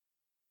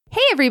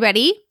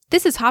everybody.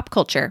 This is Hop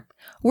Culture.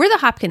 We're the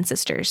Hopkins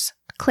sisters,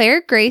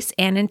 Claire, Grace,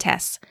 Anne, and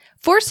Tess.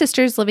 4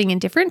 sisters living in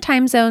different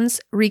time zones,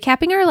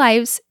 recapping our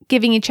lives,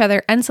 giving each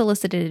other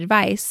unsolicited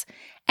advice,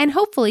 and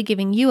hopefully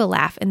giving you a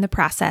laugh in the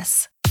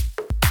process.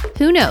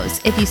 Who knows,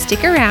 if you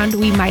stick around,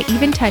 we might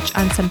even touch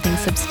on something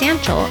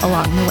substantial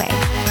along the way.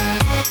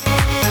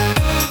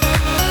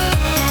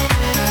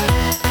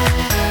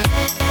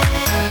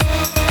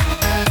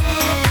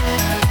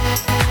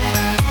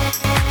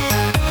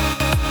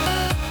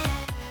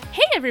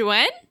 Hey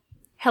everyone!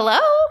 Hello!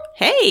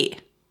 Hey!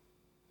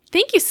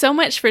 Thank you so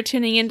much for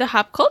tuning into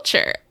Hop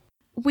Culture.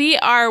 We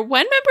are 1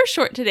 member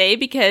short today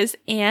because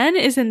Anne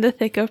is in the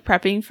thick of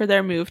prepping for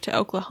their move to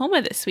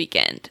Oklahoma this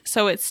weekend.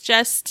 So it's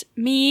just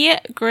me,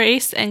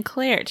 Grace, and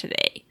Claire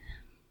today.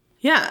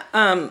 Yeah,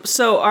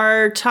 so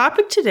our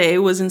topic today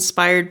was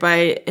inspired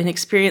by an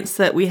experience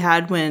that we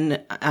had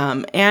when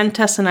Anne,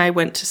 Tess, and I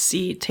went to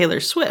see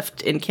Taylor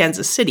Swift in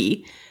Kansas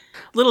City.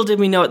 Little did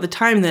we know at the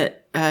time that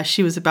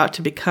she was about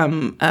to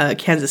become a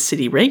Kansas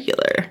City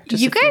regular.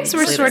 You guys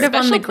were sort of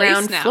on the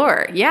ground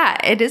floor. Yeah,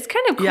 it is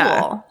kind of cool.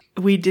 Yeah,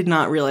 we did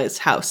not realize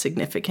how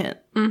significant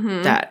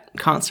that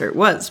concert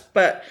was.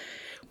 But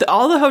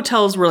all the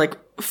hotels were like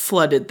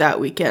flooded that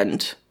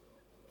weekend.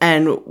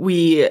 And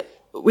we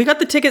got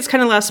the tickets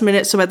kind of last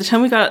minute. So by the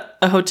time we got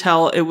a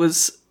hotel, it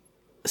was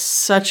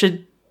such a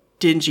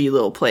dingy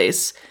little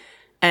place.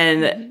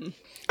 And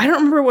I don't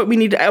remember what we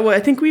needed. I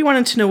think we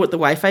wanted to know what the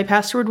Wi-Fi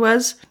password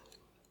was.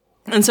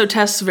 And so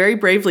Tess very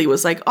bravely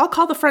was like, I'll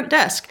call the front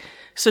desk.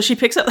 So she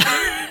picks up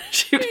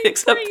she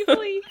picks up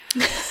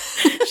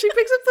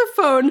the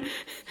phone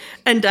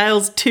and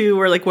dials 2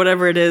 or like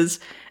whatever it is.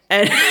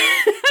 And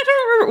I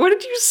don't remember, what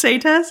did you say,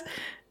 Tess?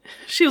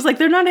 She was like,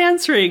 they're not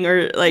answering,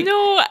 or like...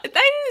 No, I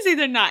didn't say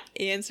they're not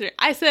answering.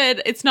 I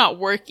said it's not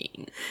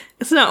working.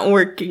 It's not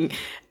working.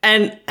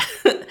 And I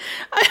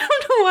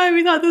don't know why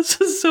we thought this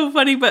was so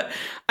funny, but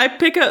I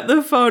pick up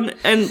the phone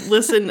and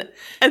listen,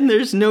 and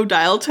there's no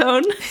dial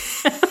tone.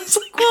 And I was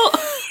like, well...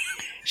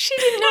 She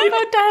didn't know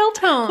about dial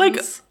tones. Like,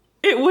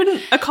 it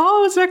wouldn't... A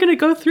call was not going to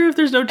go through if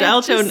there's no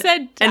dial tone.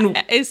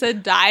 It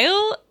said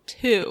dial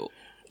 2.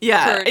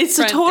 Yeah, it's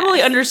a totally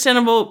desk.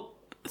 Understandable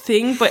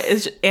thing, but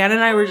Anne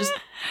and I were just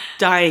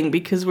dying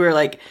because we're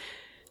like,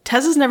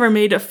 Tess has never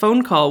made a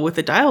phone call with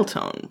a dial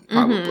tone,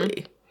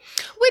 probably.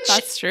 Which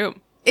that's true.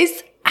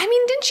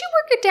 Didn't you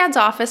work at Dad's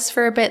office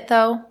for a bit,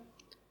 though?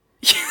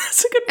 Yeah,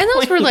 that's a good point.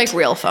 And those were like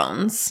real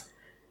phones,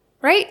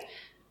 right?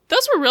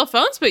 Those were real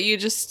phones, but you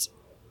just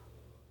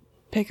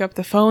pick up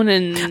the phone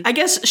and... I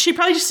guess she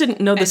probably just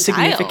didn't know the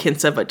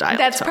significance of a dial tone.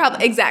 That's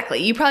probably...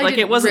 Exactly. You probably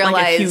didn't it wasn't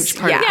realize... like a huge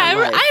part of her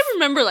life. I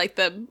remember like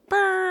the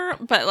brr,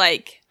 but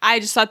like, I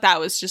just thought that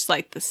was just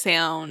like the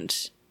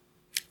sound...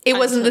 It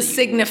wasn't the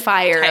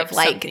signifier of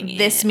like,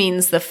 this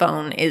means the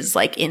phone is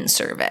like in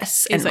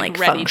service and like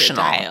ready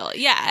functional. To dial.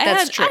 Yeah,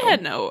 that's true. I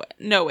had no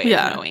way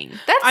of knowing.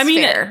 That's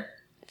fair.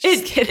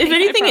 If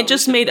anything, it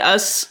just made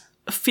us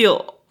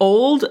feel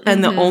old,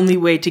 and the only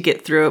way to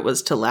get through it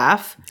was to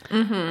laugh.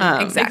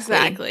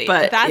 Exactly.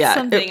 But that's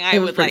something I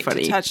would like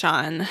funny to touch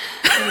on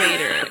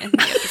later in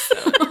the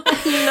episode.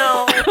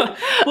 No.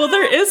 Well,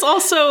 there is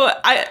also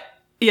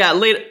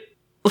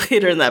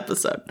later in the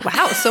episode.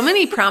 Wow, so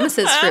many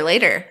promises for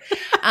later.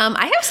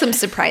 I have some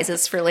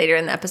surprises for later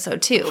in the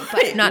episode too,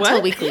 but not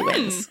till Weekly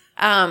Wins.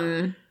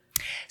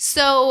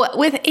 So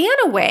with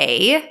Anne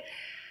away,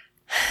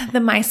 the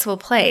mice will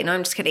play. No,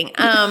 I'm just kidding.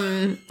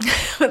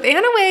 With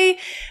Anne away,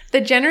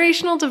 the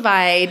generational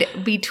divide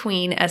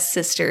between us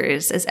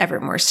sisters is ever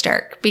more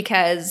stark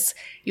because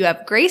you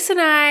have Grace and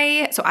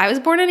I. So I was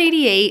born in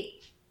 88.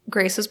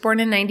 Grace was born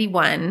in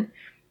 91.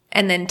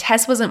 And then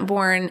Tess wasn't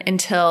born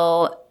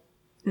until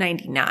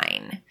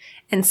 99.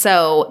 And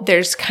so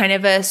there's kind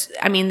of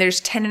there's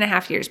 10 and a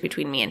half years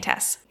between me and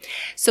Tess.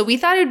 So we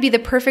thought it would be the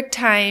perfect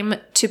time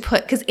to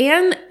put, because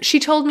Anne, she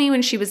told me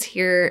when she was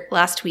here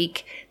last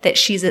week that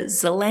she's a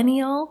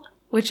zillennial,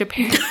 which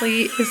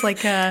apparently is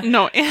like a...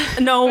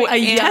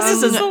 Tess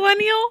is a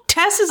zillennial?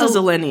 Tess is a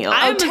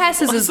zillennial.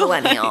 Tess is a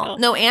zillennial.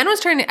 No, Anne was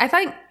trying to... I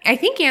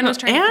think Anne was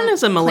trying to... Anne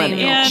is a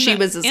millennial. She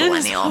was a zillennial. Anne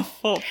is a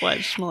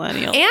full-fledged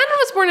millennial. Anne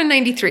was born in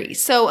 93.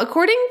 So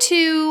according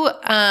to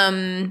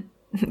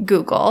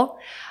Google,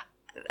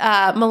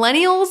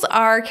 millennials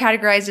are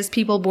categorized as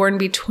people born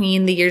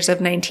between the years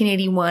of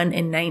 1981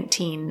 and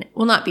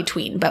not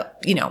between,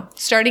 but,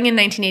 starting in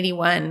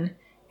 1981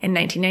 and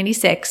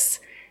 1996...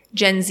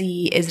 Gen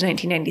Z is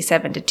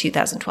 1997 to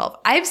 2012.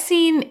 I've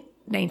seen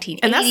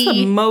 1980. And that's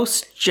the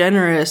most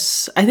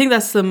generous. I think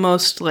that's the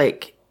most,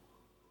 like,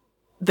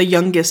 the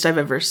youngest I've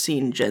ever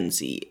seen Gen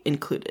Z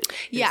included.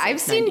 Yeah, I've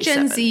seen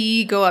Gen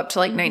Z go up to,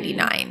 like,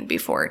 99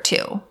 before,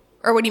 too.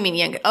 Or what do you mean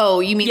young?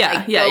 Oh, you mean,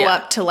 go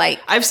up to, like...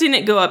 I've seen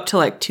it go up to,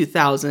 like,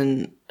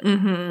 2000.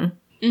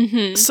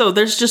 So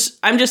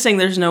I'm just saying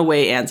there's no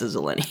way Anne's a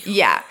zillennial.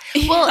 Yeah.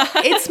 Well,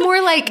 it's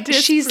more like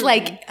she's,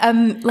 like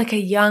a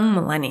young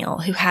millennial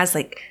who has,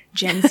 like...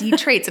 Gen Z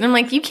traits. And I'm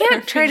like, you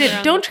can't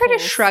don't try to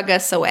shrug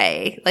us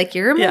away. Like,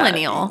 you're a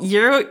millennial.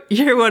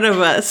 You're one of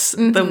us,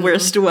 the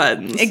worst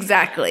ones.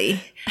 Exactly.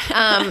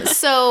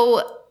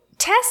 So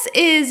Tess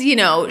is,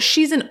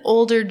 she's an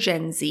older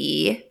Gen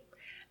Z,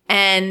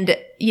 and,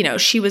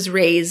 she was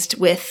raised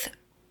with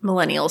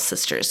millennial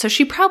sisters. So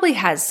she probably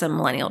has some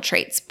millennial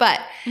traits. But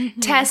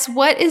Tess,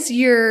 what is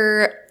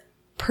your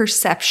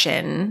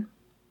perception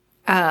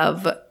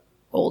of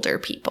older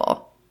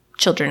people,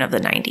 children of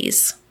the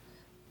 90s?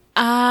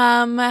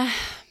 I'm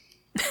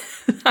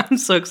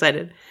so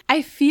excited.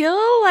 I feel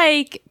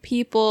like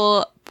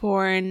people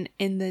born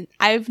in the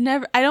I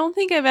don't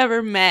think I've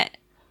ever met,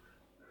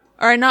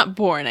 or not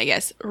born, I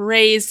guess,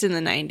 raised in the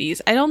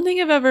 90s. I don't think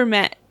I've ever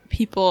met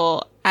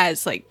people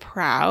as like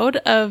proud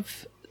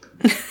of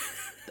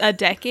a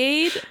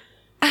decade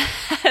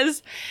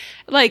as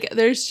like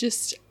there's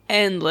just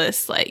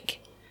endless like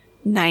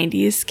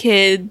 90s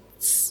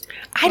kids.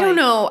 I don't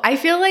know. I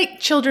feel like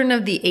children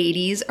of the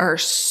 80s are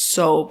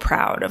so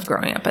proud of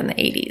growing up in the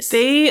 80s.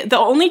 The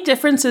only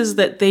difference is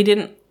that they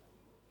didn't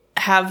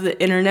have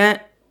the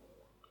internet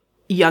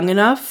young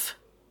enough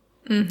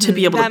to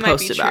be able to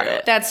post about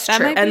it. That's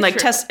true. And like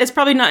Tess, it's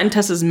probably not in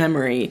Tessa's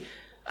memory.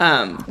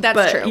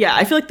 That's true. Yeah,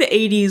 I feel like the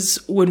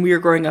 80s when we were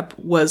growing up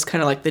was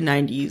kind of like the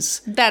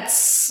 90s.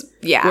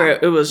 Where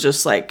it was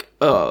just like,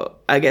 oh,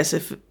 I guess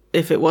if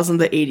it wasn't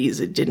the 80s,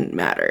 it didn't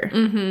matter.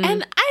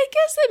 And I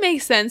guess it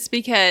makes sense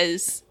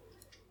because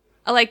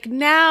like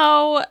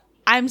now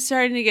I'm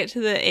starting to get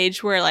to the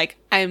age where like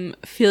I'm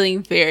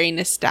feeling very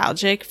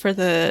nostalgic for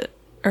the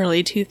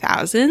early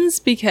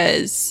 2000s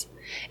because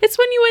it's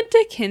when you went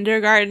to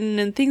kindergarten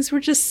and things were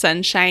just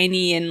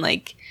sunshiny, and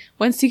like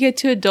once you get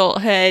to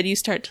adulthood you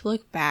start to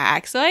look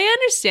back. So I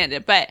understand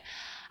it, but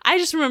I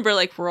just remember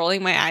like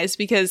rolling my eyes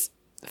because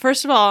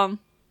first of all,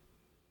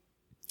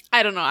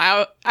 I don't know,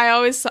 I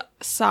always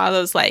saw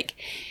those like,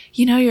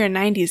 you're a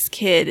 90s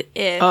kid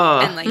if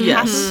and like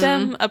half of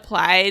them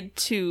applied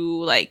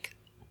to like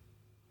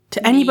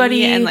to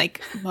anybody and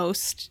like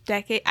most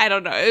decade. I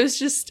don't know. It was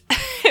just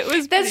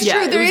That's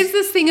true. There is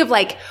this thing of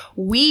like,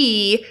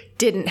 we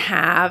didn't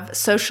have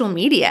social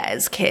media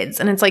as kids.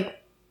 And it's like,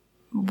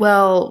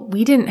 well,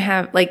 we didn't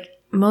have like,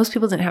 most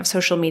people didn't have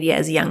social media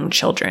as young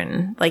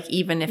children. Like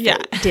even if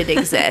it did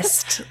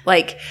exist,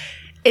 like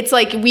it's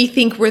like we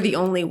think we're the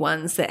only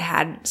ones that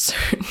had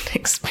certain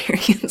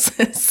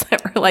experiences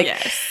that were like,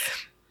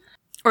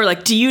 or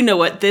like, do you know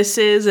what this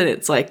is? And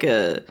it's like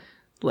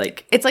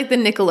it's like the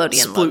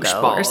Nickelodeon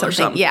logo or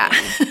something. Yeah.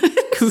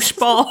 Koosh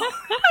ball.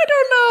 I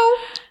don't know.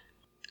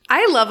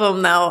 I love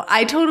them though.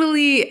 I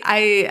totally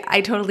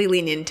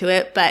lean into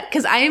it, but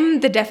because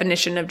I'm the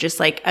definition of just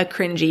like a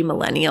cringy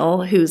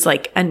millennial who's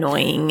like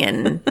annoying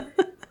and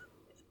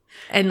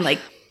like,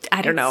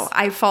 I don't know.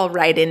 I fall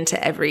right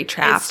into every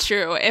trap. It's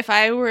true. If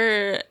I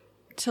were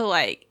to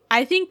like,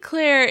 I think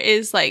Claire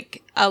is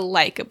like a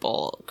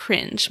likable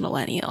cringe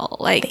millennial.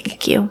 Like,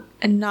 thank you.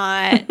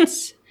 Not,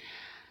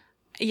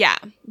 yeah.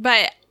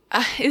 But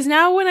is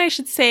now when I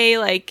should say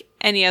like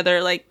any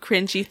other like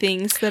cringy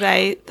things that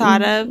I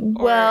thought of?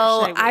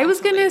 Well, I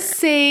was going to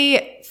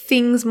say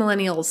things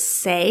millennials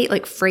say,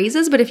 like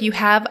phrases, but if you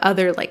have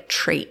other like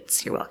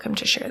traits, you're welcome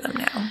to share them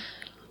now.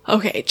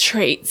 Okay,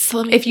 traits.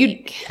 Let me if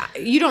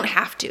you don't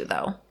have to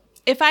though.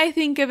 If I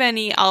think of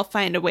any, I'll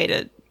find a way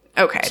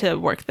to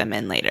work them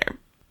in later.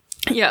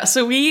 Yeah,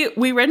 so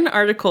we read an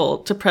article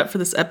to prep for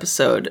this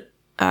episode.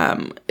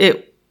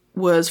 It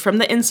was from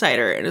The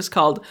Insider, and it's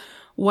called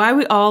 "Why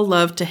We All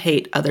Love to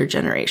Hate Other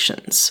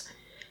Generations."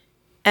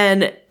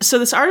 And so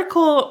this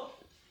article,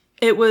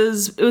 it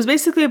was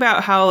basically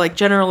about how like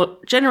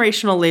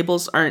generational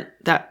labels aren't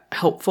that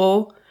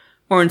helpful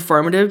or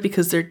informative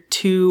because they're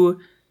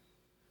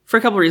for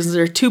a couple of reasons,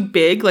 they're too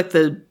big. Like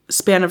the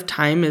span of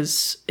time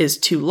is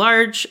too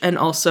large, and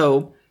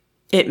also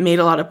it made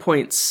a lot of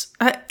points.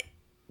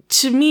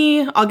 To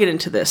me, I'll get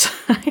into this.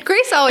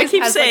 Grace always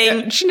has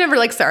saying she never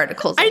likes the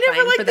articles. I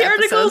never like the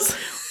articles.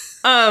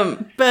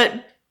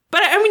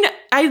 But I mean,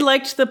 I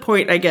liked the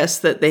point, I guess,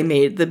 that they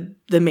made,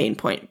 the main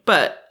point.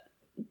 But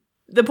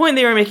the point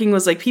they were making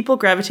was like people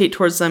gravitate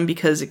towards them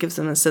because it gives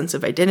them a sense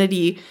of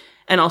identity,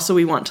 and also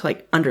we want to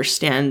like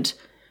understand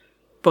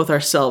both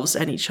ourselves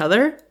and each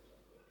other.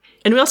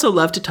 And we also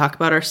love to talk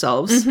about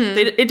ourselves.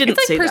 It didn't it's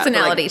like say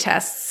personality that, like,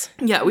 tests.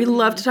 Yeah, we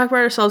love to talk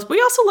about ourselves, but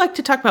we also like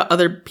to talk about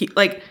other people.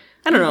 Like,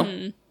 I don't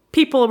know,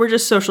 people, we're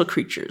just social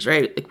creatures,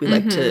 right? Like we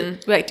like to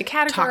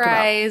categorize talk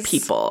about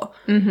people.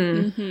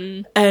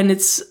 And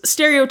it's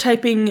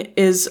stereotyping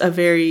is a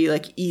very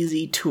like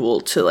easy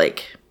tool to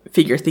like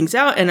figure things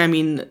out. And I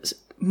mean,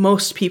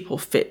 most people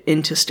fit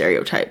into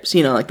stereotypes,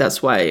 like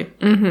that's why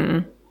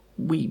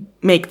we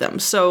make them.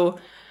 So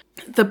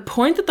the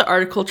point that the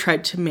article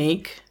tried to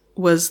make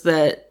was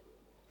that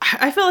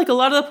I felt like a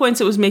lot of the points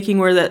it was making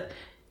were that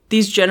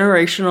these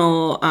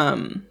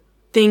generational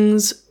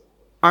things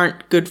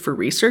aren't good for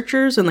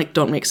researchers and like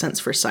don't make sense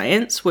for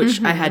science,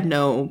 which I had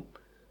no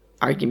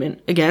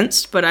argument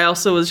against. But I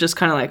also was just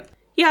kind of like,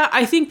 yeah,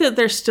 I think that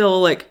they're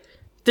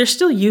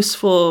still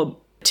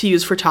useful to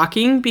use for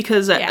talking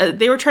because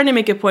they were trying to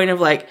make a point of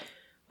like,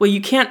 well,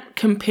 you can't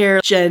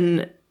compare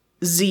Gen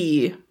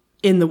Z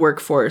in the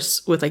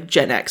workforce with like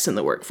Gen X in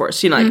the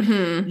workforce. Like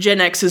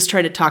Gen X is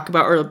trying to talk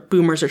about, or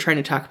boomers are trying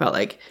to talk about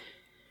like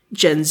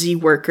Gen Z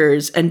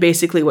workers, and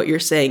basically what you're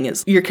saying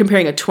is you're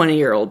comparing a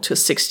 20-year-old to a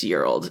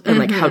 60-year-old, and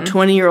like how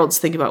 20-year-olds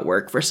think about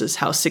work versus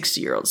how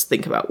 60-year-olds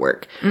think about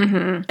work.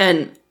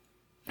 And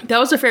that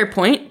was a fair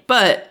point,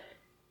 but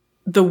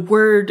the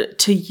word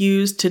to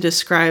use to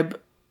describe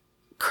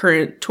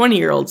current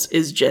 20-year-olds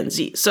is Gen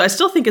Z. So I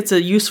still think it's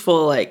a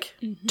useful like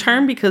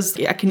term, because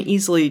I can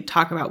easily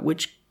talk about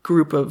which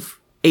group of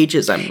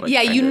ages I'm like,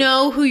 you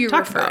know who you're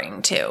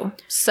referring to.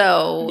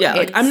 So yeah,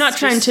 like I'm not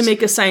trying to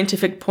make a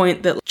scientific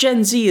point that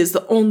Gen Z is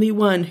the only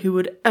one who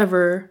would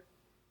ever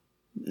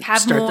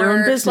have start their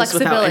own business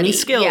without any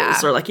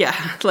skills or like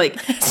like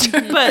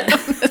but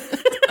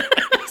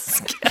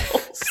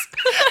skills.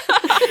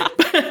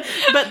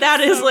 but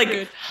that is so like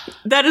good.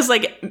 That is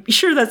like,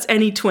 sure, that's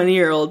any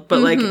 20-year-old, but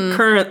like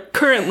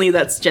currently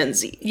that's Gen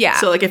Z. Yeah.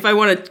 So like if I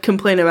want to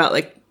complain about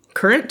like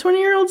current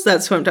 20-year-olds,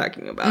 that's who I'm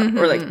talking about.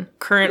 Or like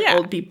current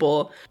old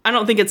people. I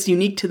don't think it's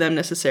unique to them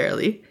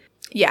necessarily.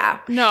 Yeah.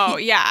 No,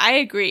 yeah, I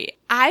agree.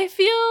 I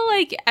feel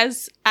like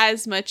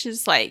as much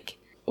as like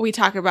we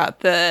talk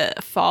about the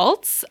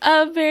faults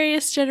of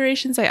various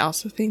generations, I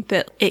also think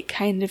that it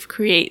kind of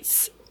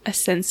creates a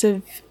sense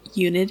of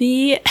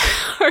unity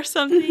or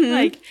something.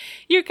 Like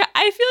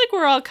I feel like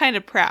we're all kind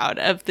of proud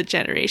of the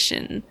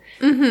generation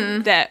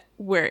that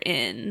we're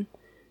in.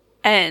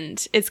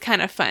 And it's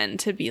kind of fun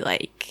to be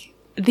like,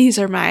 these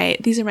are my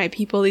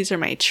people, these are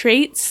my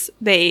traits.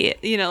 They,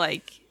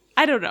 like,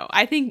 I don't know.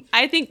 I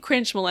think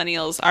cringe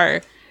millennials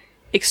are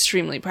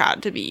extremely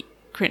proud to be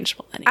cringe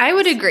millennials. I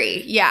would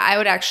agree. Yeah, I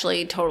would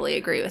actually totally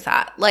agree with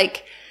that.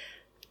 Like,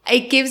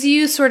 it gives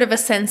you sort of a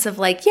sense of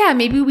like, yeah,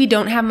 maybe we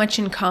don't have much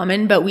in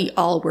common, but we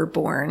all were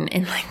born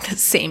in like the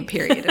same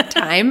period of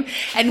time.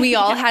 And we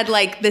all had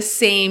like the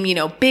same,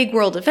 big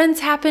world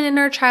events happen in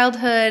our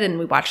childhood, and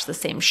we watched the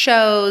same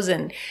shows,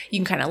 and you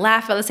can kind of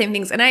laugh about the same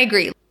things. And I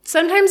agree.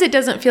 Sometimes it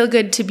doesn't feel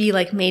good to be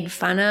like made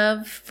fun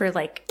of for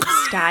like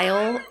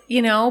style,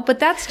 but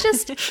that's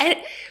just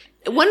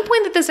one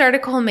point that this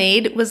article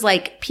made was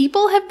like,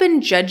 people have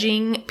been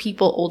judging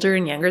people older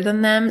and younger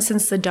than them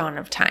since the dawn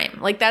of time.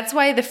 Like, that's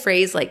why the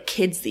phrase like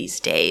kids these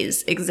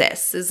days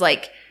exists, is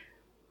like,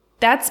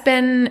 that's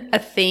been a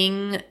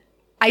thing.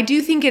 I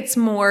do think it's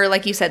more,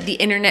 like you said, the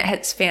internet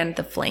has fanned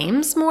the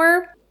flames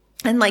more.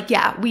 And like,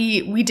 yeah,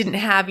 we didn't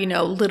have,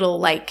 little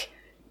like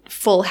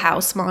Full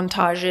House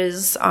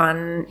montages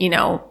on,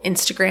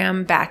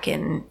 Instagram back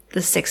in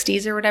the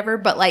 60s or whatever.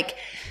 But like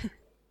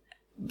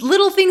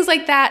little things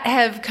like that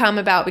have come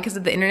about because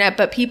of the internet.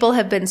 But people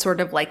have been sort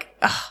of like,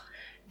 ugh,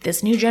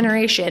 this new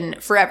generation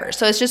forever.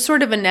 So it's just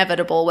sort of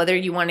inevitable whether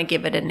you want to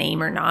give it a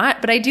name or not.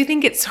 But I do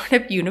think it's sort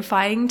of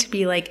unifying to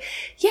be like,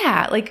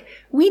 yeah, like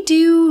we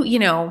do,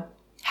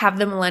 have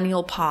the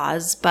millennial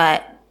pause,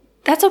 but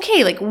that's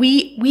okay. Like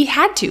we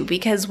had to,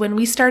 because when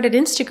we started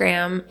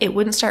Instagram, it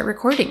wouldn't start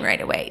recording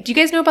right away. Do you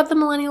guys know about the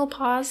millennial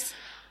pause?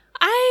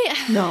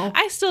 No.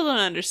 I still don't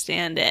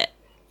understand it.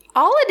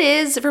 All it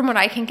is, from what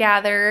I can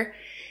gather,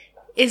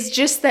 is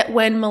just that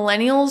when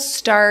millennials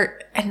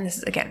start, and this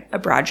is again a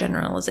broad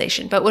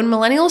generalization, but when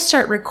millennials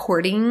start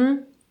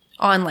recording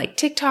on like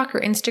TikTok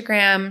or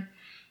Instagram,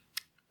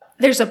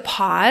 there's a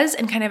pause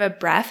and kind of a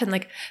breath and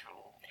like,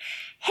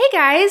 hey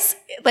guys,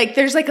 like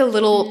there's like a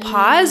little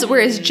pause,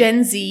 whereas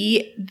Gen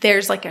Z,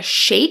 there's like a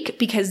shake,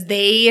 because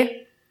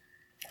they,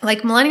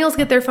 like millennials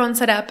get their phone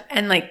set up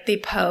and like they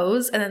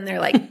pose and then they're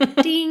like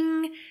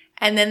ding,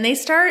 and then they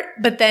start.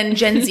 But then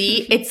Gen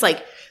Z, it's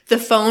like the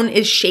phone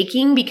is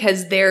shaking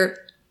because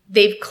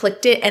they've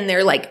clicked it and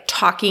they're like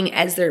talking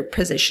as they're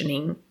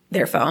positioning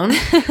their phone,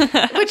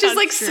 which is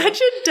like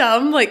such a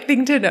dumb like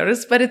thing to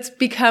notice, but it's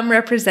become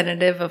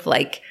representative of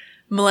like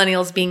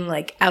millennials being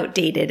like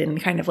outdated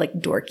and kind of like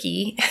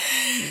dorky.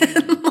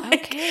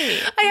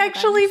 I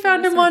actually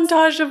found a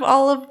montage of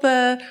all of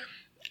the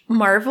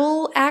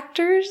Marvel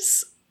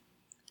actors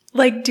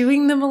like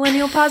doing the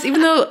millennial pause,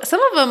 even though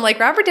some of them, like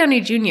Robert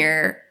Downey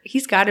Jr.,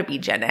 he's got to be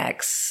Gen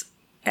X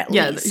at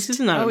least. He's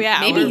not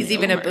maybe he's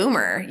even a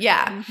boomer.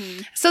 Yeah.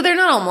 So they're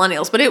not all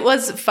millennials, but it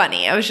was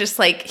funny. I was just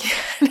like,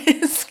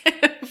 it's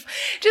kind of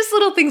just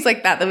little things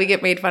like that we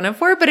get made fun of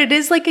for, but it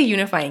is like a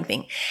unifying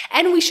thing.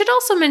 And we should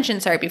also mention,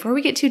 sorry, before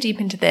we get too deep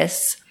into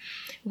this,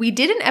 we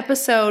did an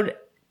episode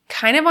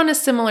kind of on a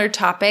similar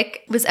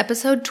topic. It was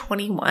episode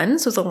 21,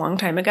 so it was a long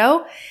time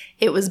ago.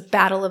 It was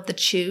Battle of the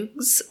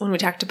Chugs, when we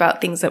talked about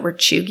things that were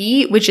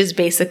chuggy, which is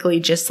basically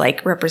just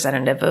like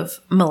representative of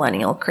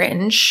millennial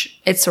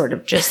cringe. It's sort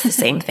of just the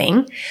same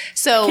thing.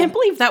 So I can't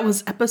believe that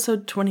was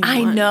episode 21.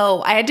 I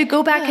know. I had to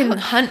go back and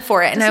hunt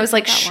for it. And I was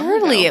like,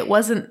 surely it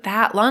wasn't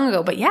that long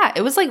ago. But yeah,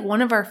 it was like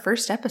one of our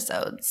first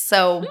episodes.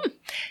 So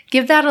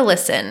give that a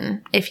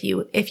listen if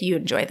you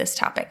enjoy this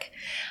topic.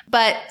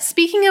 But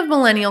speaking of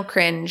millennial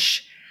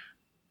cringe,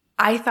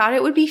 I thought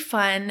it would be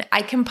fun.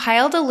 I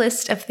compiled a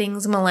list of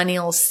things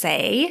millennials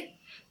say.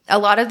 A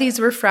lot of these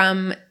were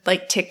from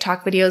like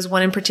TikTok videos.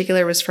 One in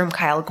particular was from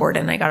Kyle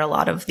Gordon. I got a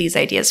lot of these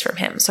ideas from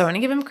him, so I want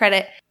to give him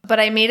credit. But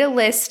I made a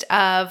list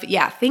of,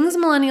 things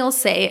millennials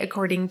say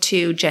according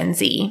to Gen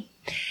Z.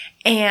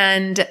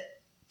 And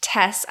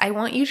Tess, I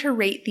want you to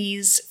rate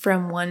these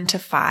from 1 to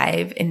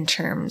 5 in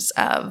terms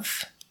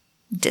of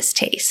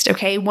distaste,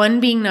 okay? 1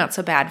 being not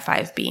so bad,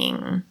 5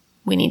 being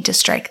we need to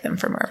strike them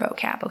from our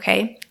vocab,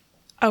 okay?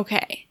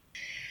 Okay.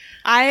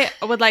 I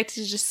would like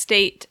to just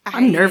state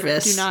I'm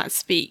nervous. Do not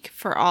speak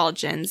for all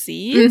Gen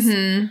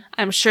Zs.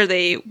 I'm sure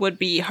they would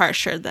be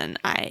harsher than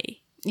I.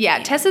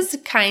 Yeah, Tess is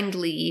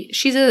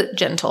she's a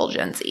gentle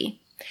Gen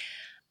Z.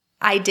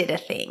 I did a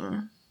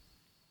thing.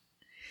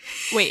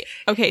 Wait,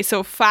 okay,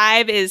 so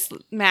 5 is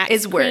max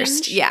Is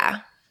worst, cringe?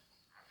 yeah.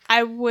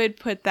 I would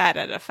put that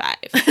at a 5.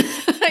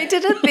 I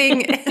did a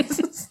thing.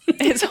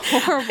 It's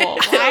horrible.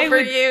 Why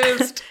would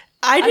Overused.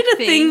 I did a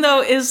thing,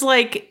 though, is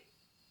like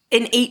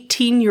an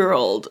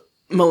 18-year-old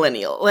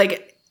millennial.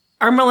 Like,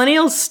 are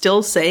millennials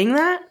still saying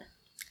that?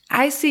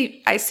 I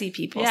see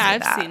people say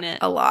I've that seen it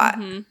a lot.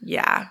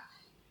 Yeah.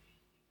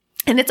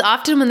 And it's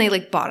often when they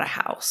like bought a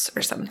house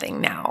or something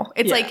now.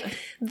 It's like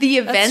the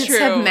events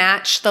have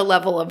matched the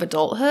level of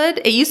adulthood.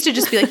 It used to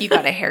just be like you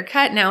got a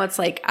haircut. Now it's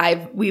like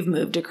we've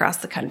moved across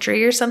the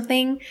country or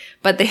something.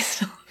 But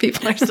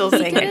people are still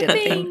saying I did a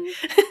thing.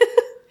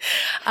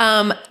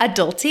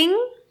 Adulting.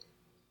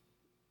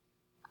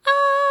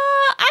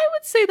 I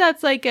would say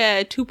that's like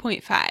a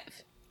 2.5.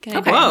 Can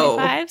I do Whoa.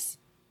 5s?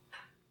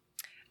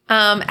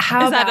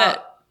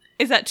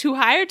 Is Is that too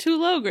high or too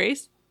low,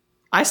 Grace?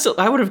 I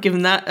would have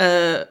given that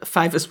a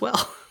 5 as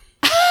well.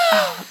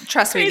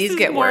 Trust me, these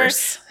get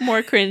worse.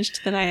 More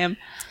cringed than I am.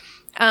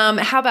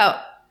 How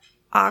about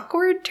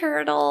awkward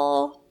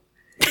turtle?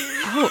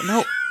 Oh,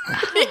 no.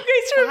 You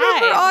guys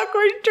remember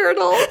awkward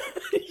turtle?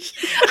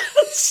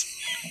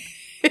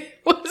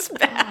 It was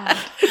bad.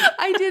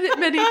 I did it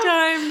many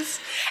times.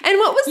 And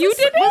what was You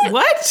did it?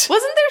 What?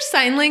 Wasn't there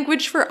sign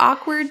language for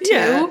awkward too?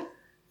 Yeah.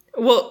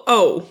 Well,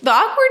 The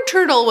awkward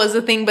turtle was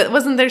a thing, but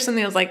wasn't there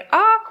something that was like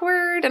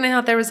awkward? And I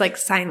thought there was like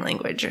sign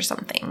language or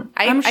something.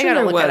 I'm sure I gotta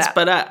there look was, it up.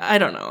 but I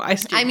don't know. I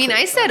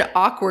said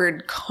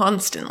awkward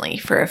constantly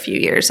for a few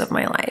years of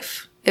my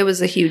life. It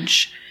was a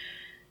huge...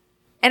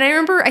 And I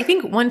remember, I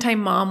think one time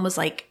Mom was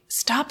like,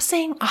 stop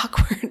saying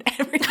awkward.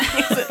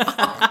 Everything is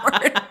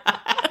awkward.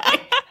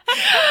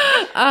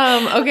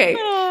 Okay.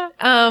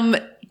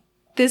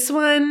 This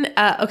one,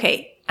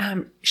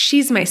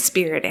 she's my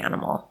spirit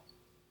animal.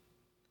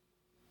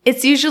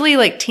 It's usually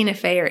like Tina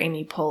Fey or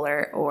Amy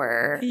Poehler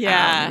or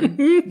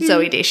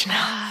Zooey Deschanel.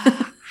 I'm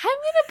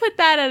gonna put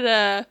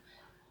that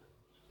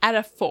at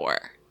a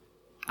 4.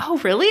 Oh,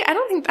 really? I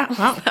don't think that was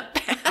that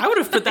bad. I would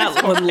have put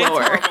that one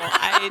lower.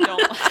 I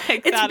don't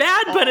like It's that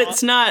bad, at but all.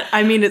 it's not.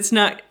 I mean, it's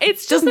not.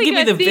 It's doesn't just give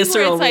like you a the thing where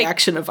visceral it's like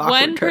reaction of awkward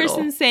one turtle.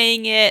 person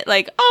saying it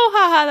like, oh,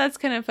 haha, that's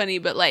kind of funny,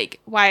 but like,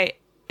 why?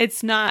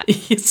 It's not.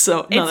 It's It's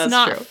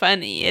not true.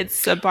 funny.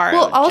 It's a borrowed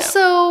Well, joke.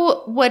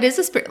 also, what is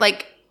a spirit?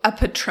 Like a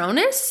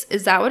Patronus?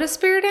 Is that what a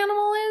spirit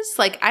animal is?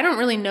 Like, I don't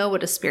really know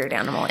what a spirit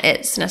animal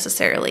is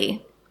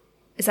necessarily.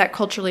 Is that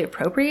culturally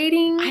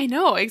appropriating? I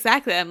know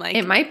exactly. I'm like,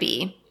 It might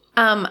be.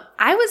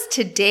 I was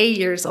today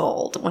years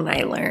old when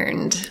I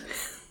learned.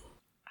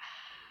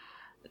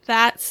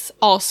 that's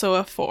also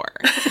a 4.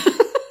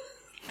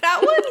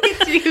 That one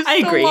gets used I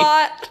agree. a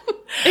lot.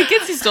 It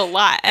gets used a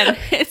lot, and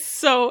it's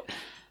so.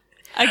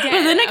 Again,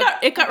 But then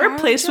it got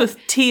replaced with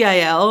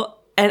TIL,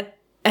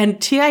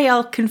 and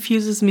TIL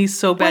confuses me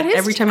so bad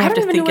every time I have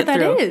to think it through. I don't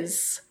even know what that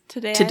is.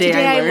 today.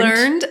 Today I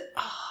learned. learned.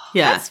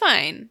 Yeah. That's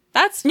fine.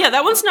 That's fine. Yeah,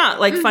 that one's not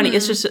like funny.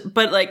 It's just,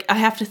 but like I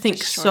have to think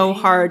so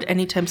hard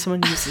anytime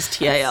someone uses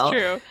TIL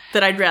true.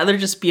 that I'd rather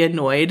just be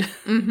annoyed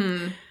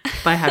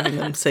by having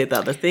them say the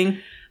other thing.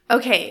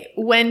 Okay,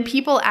 when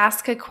people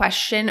ask a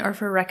question or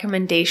for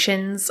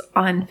recommendations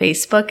on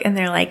Facebook and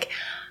they're like,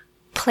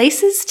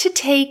 places to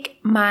take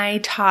my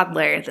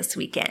toddler this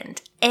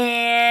weekend,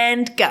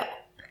 and go.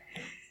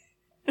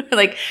 We're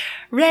like,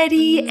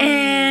 ready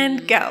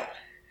and go.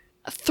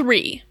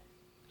 3.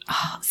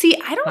 See,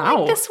 I don't Wow.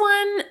 like this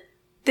one.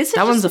 This is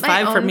That one's just a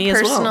my 5 for own me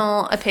as well.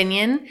 personal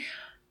opinion.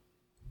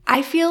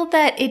 I feel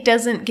that it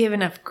doesn't give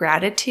enough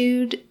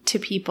gratitude to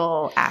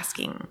people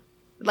asking.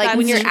 Like when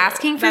That's you're true.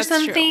 asking for That's true.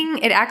 something,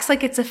 it acts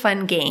like it's a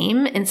fun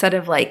game instead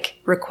of like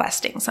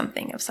requesting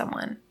something of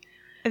someone.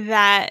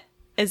 That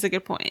is a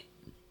good point.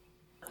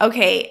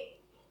 Okay,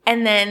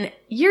 and then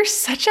you're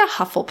such a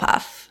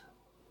Hufflepuff.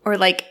 Or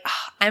like,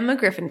 I'm a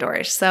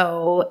Gryffindor,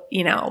 so,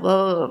 blah,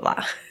 blah, blah,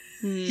 blah.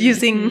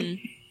 Using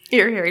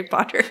your Harry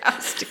Potter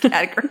house to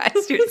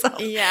categorize yourself.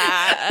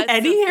 Yeah.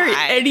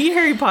 Any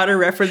Harry Potter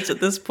reference at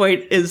this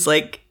point is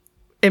like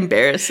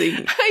embarrassing.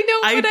 I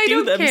know, but I do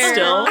don't them care.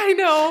 still. I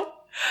know.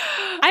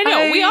 I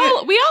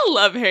know. We all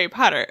love Harry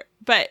Potter,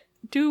 but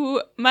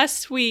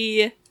must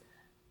we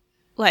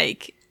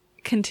like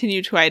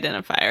continue to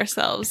identify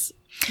ourselves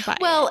by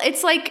Well,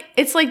 it's like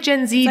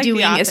Gen Z like The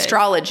doing Office.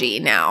 astrology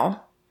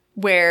now,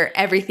 where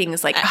everything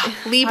is like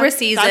Libra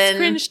season. That's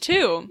cringe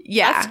too.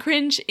 Yeah. That's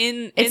cringe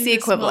in It's the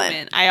this equivalent.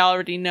 moment. I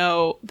already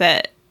know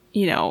that,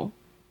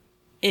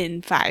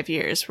 in 5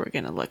 years we're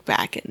going to look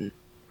back and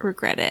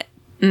regret it.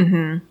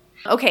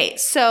 Okay,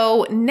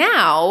 so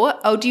now,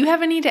 do you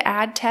have any to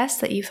add, Tess,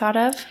 that you thought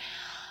of?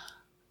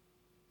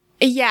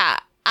 Yeah.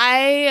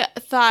 I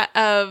thought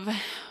of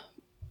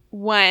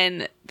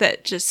one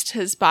that just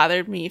has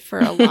bothered me for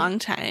a long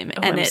time.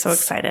 And I'm so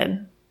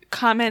excited.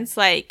 Comments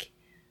like,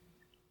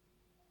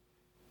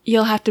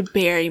 "You'll have to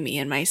bury me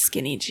in my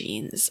skinny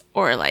jeans,"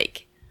 or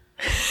like,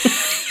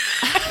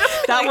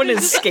 that one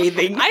is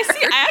scathing. I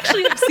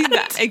actually have seen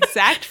that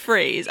exact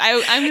phrase.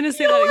 I'm going to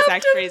say that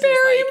exact phrase.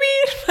 Bury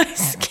me in my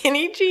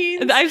skinny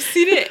jeans. I've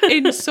seen it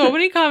in so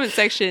many comment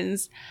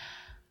sections.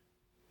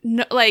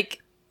 No,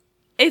 like,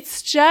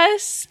 it's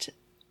just,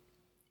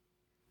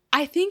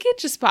 I think it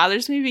just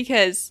bothers me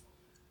because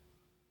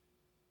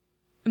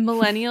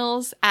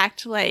millennials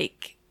act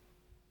like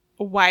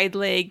wide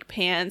leg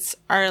pants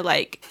are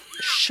like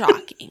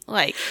shocking.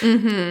 Like,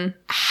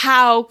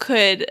 how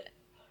could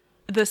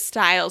the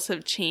styles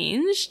have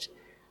changed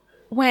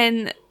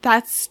when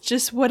that's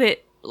just what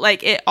it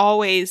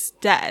always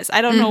does?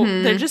 I don't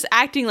know. They're just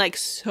acting like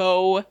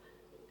so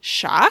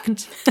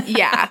shocked.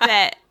 Yeah.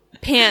 That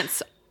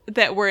pants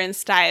that were in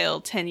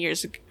style 10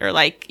 years ago, or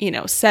like,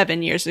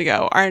 7 years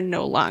ago, are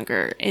no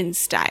longer in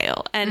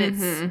style. And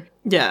it's,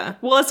 yeah.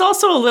 Well, it's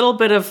also a little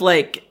bit of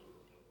like,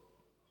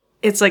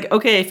 it's like,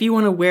 okay, if you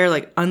want to wear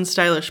like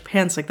unstylish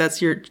pants, like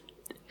that's your,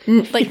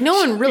 like no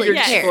one really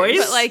cares. choice.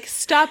 But like,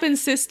 stop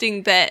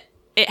insisting that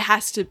it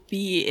has to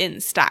be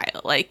in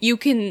style. Like, you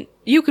can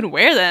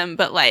wear them,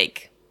 but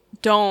like,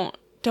 don't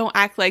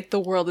act like the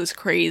world is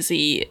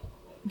crazy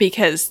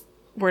because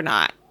we're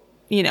not,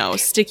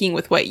 sticking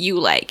with what you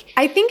like.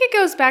 I think it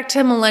goes back to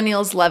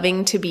millennials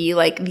loving to be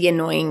like the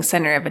annoying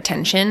center of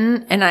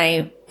attention. And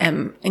I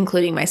am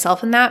including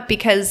myself in that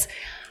because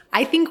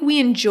I think we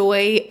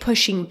enjoy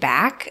pushing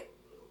back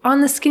on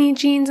the skinny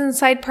jeans and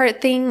side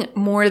part thing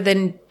more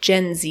than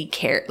Gen Z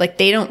care. Like,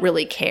 they don't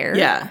really care.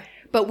 Yeah.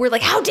 But we're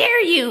like, how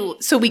dare you?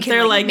 So we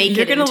can like, make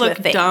you're it into gonna a look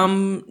thing.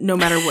 dumb no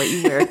matter what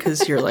you wear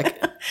because you're like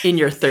in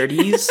your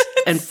 30s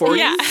and 40s.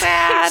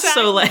 Yeah.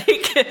 So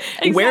like,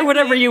 wear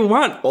whatever you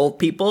want, old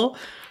people.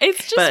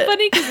 It's just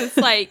funny because it's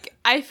like,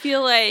 I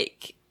feel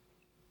like,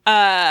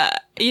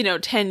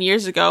 10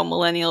 years ago,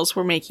 millennials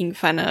were making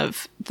fun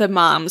of the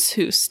moms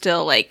who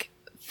still like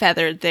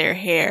feathered their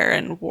hair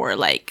and wore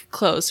like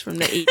clothes from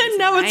the 80s And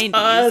now and it's 90s.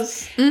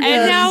 us. And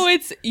now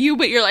it's you,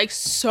 but you're like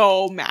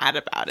so mad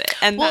about it.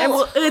 And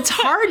Well, it's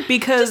hard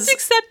because just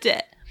accept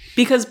it.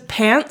 Because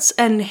pants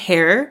and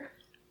hair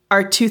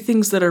are two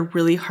things that are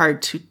really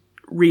hard to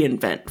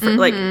reinvent. For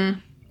like,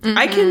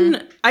 I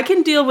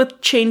can deal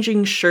with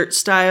changing shirt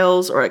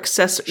styles or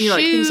accessories,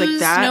 like things like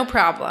that. No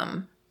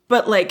problem.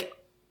 But like,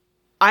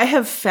 I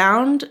have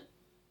found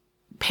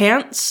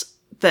pants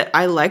that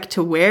I like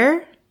to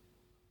wear,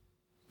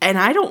 and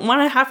I don't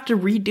want to have to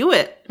redo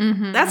it.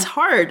 That's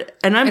hard,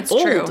 and I'm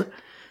old. True.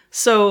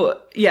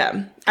 So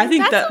yeah, I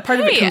think that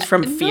part of it comes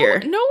from fear.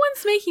 No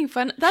one's making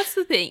fun. That's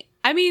the thing.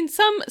 I mean,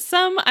 some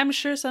I'm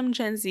sure some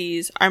Gen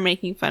Zs are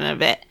making fun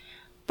of it,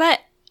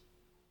 but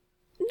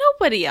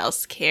nobody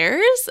else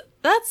cares.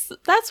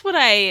 That's what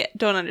I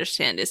don't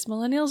understand is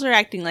millennials are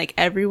acting like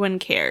everyone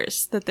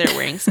cares that they're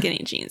wearing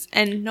skinny jeans,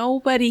 and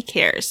nobody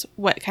cares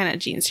what kind of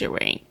jeans you're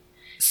wearing.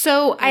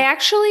 So I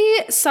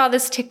actually saw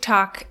this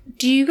TikTok.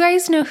 Do you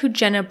guys know who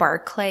Jenna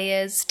Barclay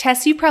is?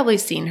 Tess, you've probably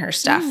seen her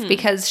stuff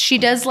because she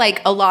does like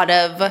a lot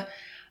of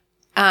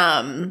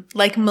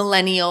like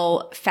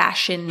millennial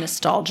fashion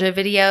nostalgia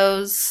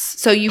videos.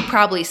 So you've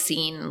probably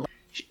seen,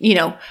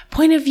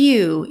 point of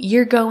view,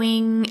 you're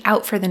going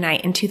out for the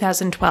night in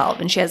 2012.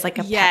 And she has like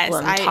a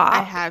peplum top.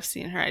 I have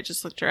seen her. I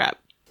just looked her up.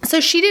 So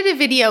she did a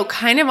video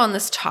kind of on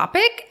this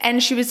topic,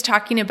 and she was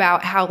talking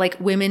about how like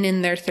women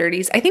in their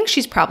 30s, I think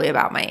she's probably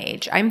about my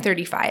age. I'm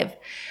 35.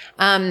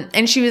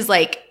 And she was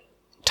like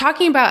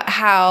talking about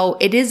how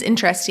it is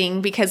interesting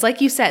because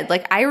like you said,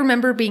 like I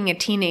remember being a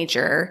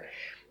teenager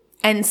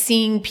and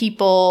seeing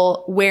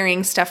people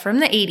wearing stuff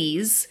from the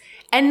 80s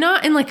and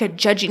not in like a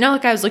judgy, not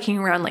like I was looking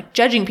around like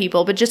judging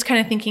people, but just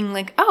kind of thinking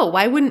like, oh,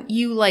 why wouldn't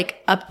you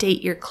like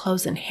update your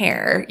clothes and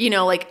hair?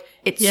 Like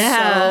it's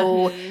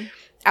so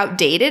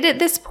outdated at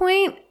this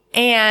point.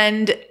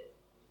 And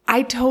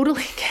I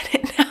totally get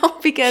it now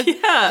because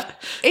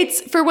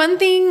it's, for one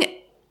thing,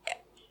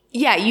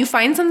 you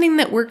find something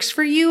that works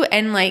for you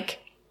and like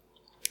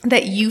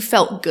that you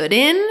felt good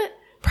in,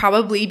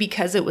 probably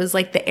because it was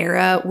like the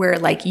era where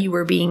like you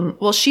were being,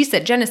 well,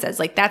 Jenna says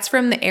like that's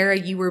from the era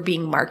you were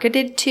being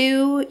marketed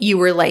to. You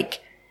were like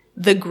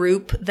the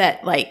group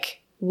that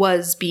like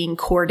was being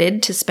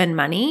courted to spend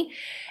money,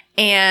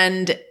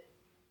 and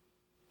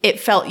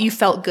you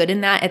felt good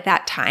in that at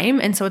that time.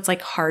 And so it's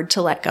like hard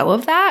to let go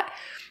of that.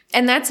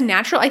 And that's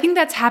natural. I think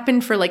that's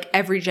happened for like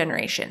every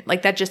generation.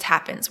 Like that just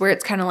happens where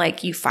it's kind of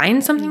like you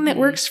find something that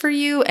works for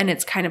you and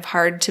it's kind of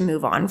hard to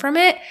move on from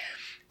it.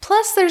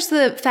 Plus there's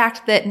the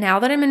fact that now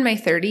that I'm in my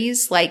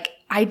 30s, like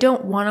I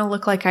don't want to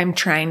look like I'm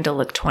trying to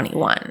look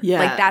 21. Yeah.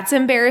 Like that's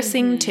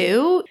embarrassing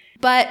too.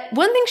 But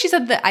one thing she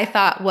said that I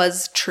thought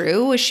was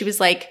true was she was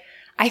like,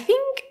 I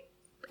think,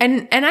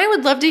 and I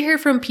would love to hear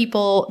from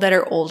people that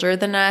are older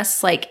than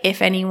us, like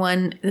if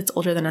anyone that's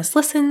older than us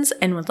listens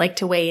and would like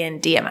to weigh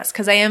in, DM us.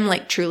 Because I am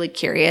like truly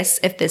curious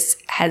if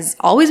this has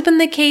always been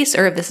the case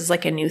or if this is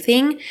like a new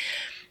thing.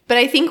 But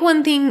I think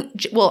one thing,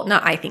 well,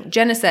 not I think,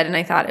 Jenna said, and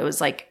I thought it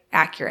was like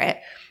accurate,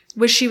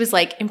 was she was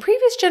like, in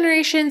previous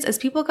generations, as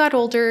people got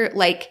older,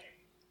 like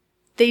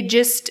they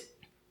just,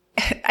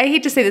 I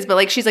hate to say this, but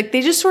like, she's like,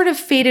 they just sort of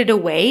faded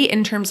away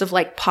in terms of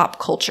like pop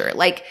culture.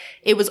 Like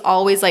it was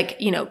always like,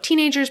 you know,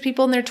 teenagers,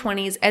 people in their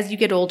 20s, as you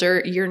get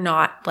older, you're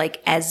not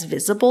like as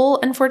visible,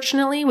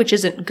 unfortunately, which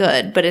isn't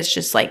good, but it's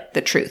just like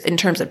the truth in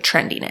terms of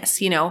trendiness,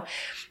 you know?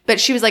 But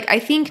she was like, I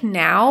think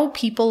now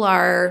people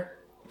are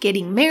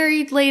getting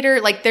married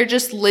later. Like they're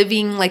just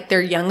living like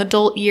their young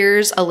adult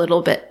years a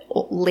little bit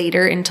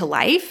later into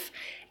life.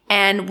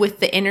 And with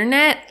the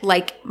internet,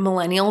 like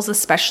millennials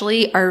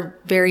especially are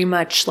very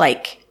much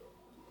like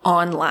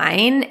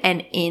online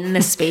and in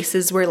the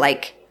spaces where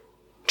like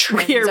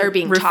trends are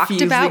being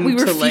talked about. We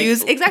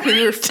refuse, exactly,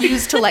 we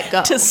refuse to let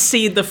go. To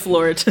cede the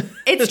floor to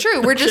It's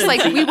true. We're just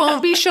like, we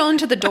won't be shown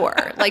to the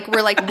door. Like,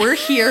 we're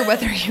here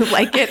whether you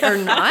like it or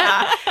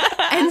not.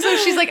 And so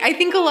she's like, I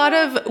think a lot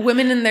of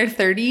women in their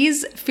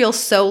 30s feel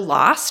so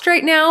lost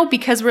right now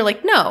because we're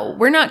like, no,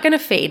 we're not going to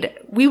fade.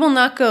 We will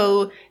not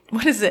go,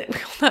 what is it? We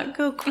will not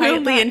go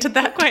quietly into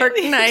that dark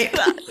night.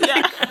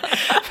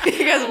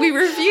 Because we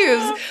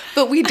refuse,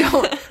 but we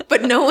don't,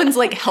 but no one's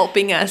like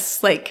helping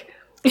us like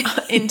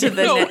into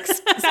the next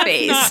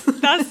space.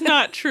 That's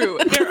not true.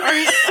 There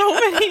are so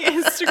many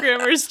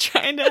Instagrammers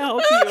trying to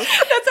help you.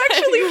 That's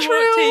actually you true.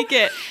 Won't take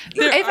it.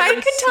 If I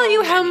could tell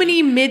you how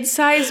many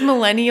mid-sized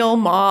millennial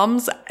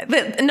moms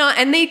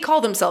and they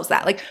call themselves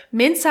that, like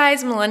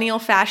mid-sized millennial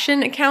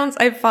fashion accounts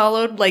I've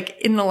followed like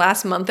in the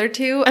last month or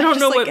two. I don't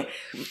know like, what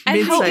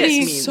mid-sized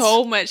means.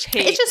 So much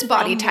hate. It's just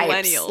body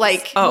types. Millennials.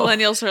 Like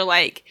millennials are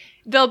like,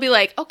 they'll be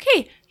like,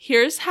 okay,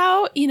 here's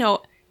how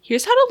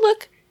to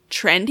look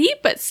trendy,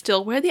 but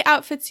still wear the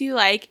outfits you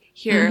like.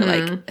 Here are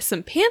like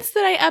some pants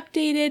that I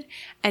updated,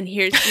 and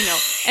here's,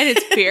 and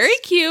it's very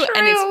cute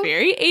and it's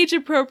very age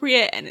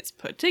appropriate and it's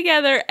put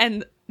together.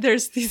 And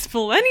there's these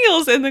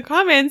millennials in the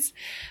comments.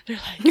 They're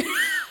like,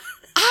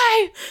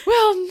 I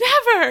will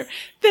never.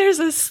 There's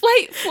a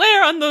slight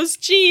flare on those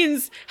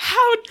jeans.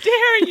 How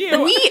dare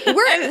you? We're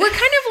kind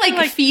of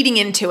like feeding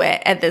into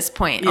it at this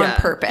point on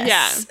purpose.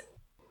 Yeah.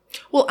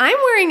 Well, I'm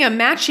wearing a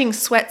matching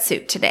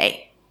sweatsuit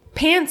today.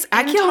 Pants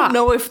and I can't top.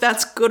 know if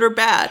that's good or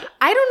bad.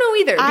 I don't know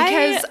either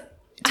because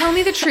tell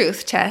me the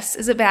truth, Tess.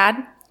 Is it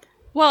bad?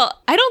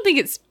 Well, I don't think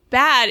it's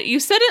bad. You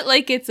said it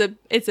like it's a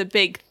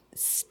big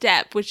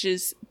step,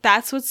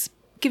 that's what's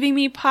giving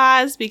me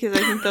pause because I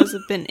think those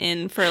have been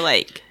in for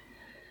like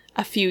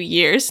a few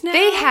years now.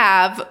 They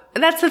have.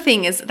 That's the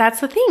thing is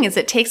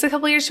it takes a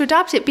couple years to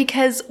adopt it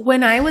because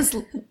when I was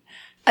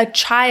a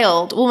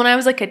child, when I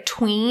was like a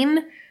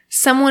tween,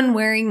 someone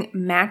wearing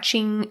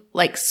matching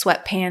like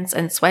sweatpants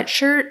and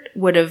sweatshirt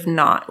would have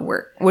not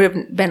worked. Would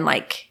have been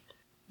like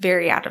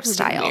very out of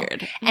style.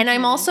 Weird. And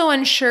I'm also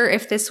unsure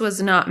if this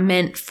was not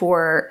meant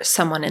for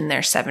someone in their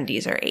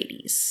 70s or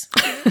 80s.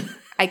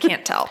 I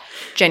can't tell.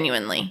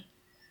 Genuinely.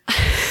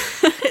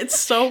 It's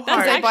so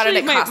hard. I bought it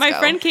at Costco. My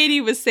friend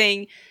Katie was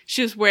saying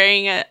she was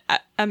wearing a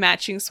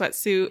matching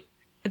sweatsuit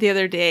the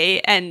other day,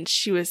 and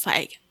she was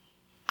like,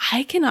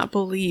 I cannot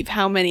believe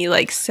how many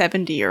like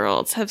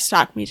 70-year-olds have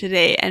stalked me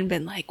today and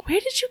been like, where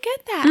did you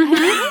get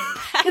that?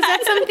 Because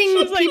that's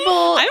something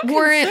people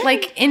weren't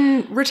like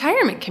in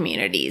retirement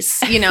communities,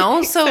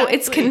 So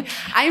Exactly.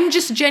 I'm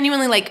just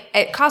genuinely like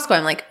at Costco,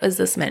 I'm like, is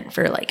this meant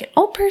for like an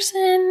old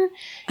person?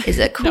 Is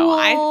it cool?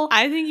 No,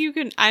 I think you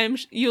can.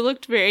 You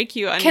looked very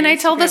cute. Can I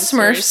tell the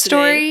Smurf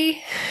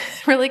story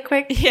really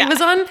quick? Yeah, it was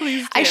on.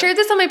 please do. I shared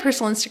this on my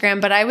personal Instagram,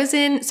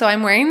 but so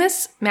I'm wearing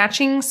this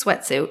matching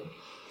sweatsuit.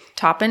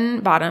 Top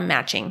and bottom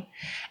matching.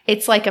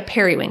 It's like a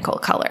periwinkle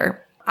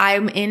color.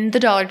 I'm in the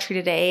Dollar Tree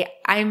today.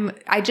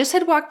 I just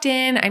had walked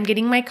in. I'm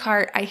getting my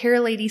cart. I hear a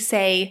lady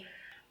say,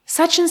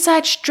 such and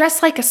such,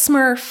 dressed like a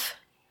Smurf.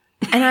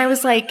 And I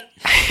was like,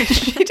 is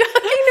she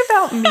talking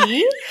about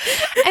me?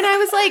 And I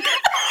was like,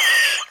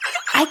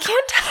 I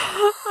can't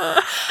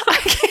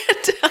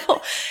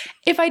tell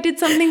if I did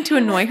something to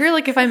annoy her,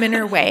 like if I'm in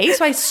her way.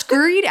 So I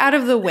scurried out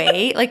of the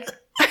way, like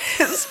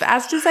as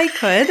fast as I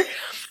could.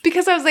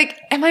 Because I was like,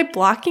 am I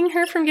blocking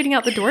her from getting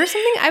out the door or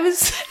something?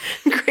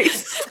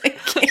 Grace, I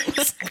can't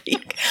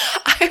speak.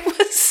 I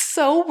was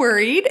so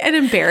worried and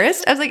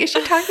embarrassed. I was like, is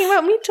she talking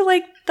about me to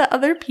like the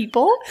other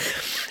people?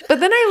 But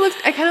then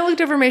I kind of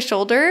looked over my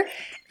shoulder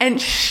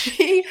and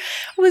she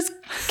was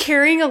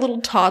carrying a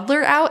little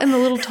toddler out and the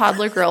little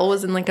toddler girl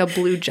was in like a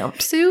blue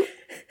jumpsuit.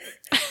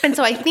 And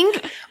so I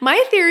think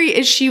my theory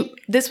is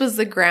this was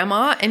the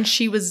grandma and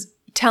she was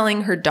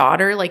telling her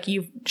daughter, like,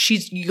 you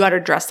got to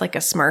dress like a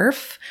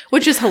Smurf,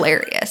 which is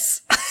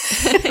hilarious.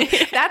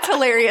 That's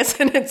hilarious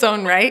in its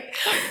own right.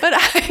 But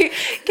I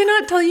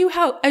cannot tell you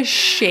how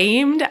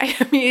ashamed I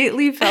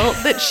immediately felt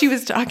that she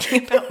was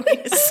talking about me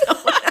to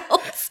someone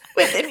else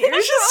within earshot.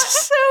 It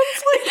just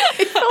sounds like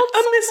I felt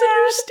a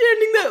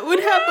misunderstanding that would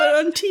happen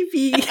on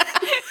TV.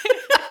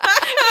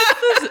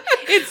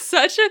 It's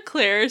such a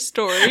Claire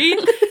story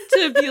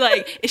to be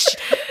like, is she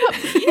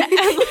talking about me?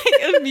 And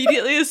like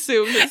immediately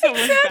assume that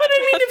someone's But I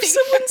mean, if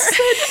someone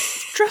said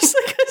dress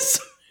like a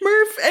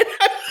Smurf and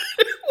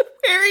I'm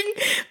wearing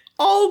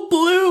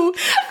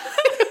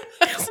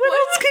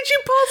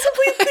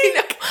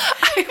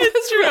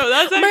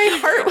That's my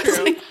heart was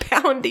true. like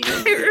pounding.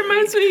 It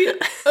reminds me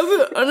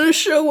of on a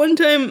show one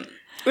time.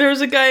 There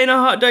was a guy in a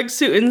hot dog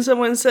suit, and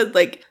someone said,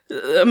 like,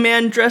 a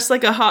man dressed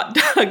like a hot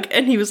dog,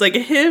 and he was like,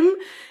 him?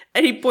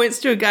 And he points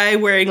to a guy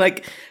wearing,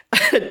 like,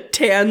 a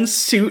tan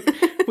suit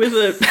with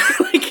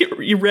a,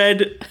 like,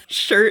 red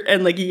shirt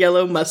and, like,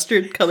 yellow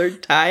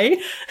mustard-colored tie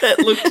that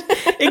looked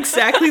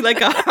exactly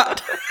like a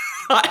hot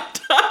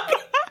dog.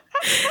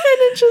 And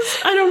it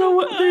just, I don't know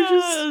what, they're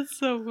just, That's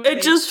so funny.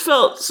 it just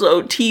felt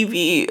so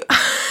TV.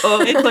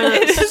 Oh,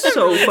 it's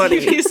so funny.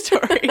 TV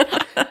story.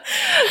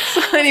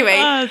 So anyway,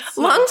 It's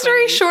so long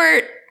story funny.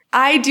 short,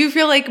 I do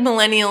feel like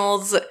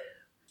millennials,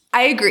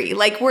 I agree.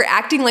 Like, we're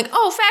acting like,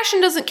 oh,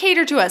 fashion doesn't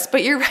cater to us.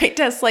 But you're right,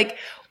 Des. Like,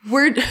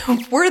 we're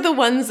the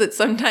ones that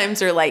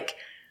sometimes are, like,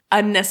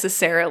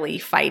 unnecessarily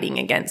fighting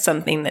against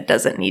something that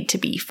doesn't need to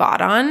be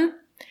fought on.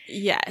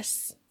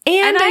 Yes.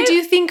 And I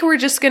do think we're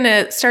just going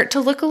to start to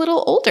look a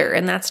little older.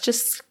 And that's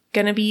just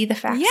going to be the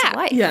facts of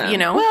life, you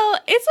know? Well,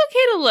 it's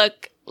okay to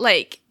look,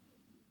 like,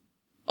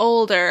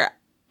 older.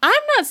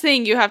 I'm not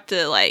saying you have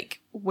to, like,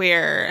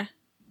 wear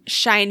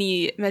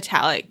shiny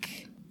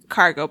metallic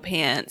cargo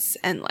pants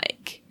and,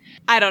 like,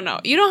 I don't know.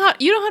 You don't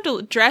have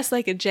to dress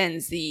like a Gen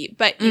Z,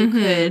 but you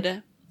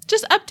could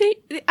just update.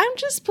 I'm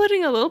just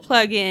putting a little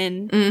plug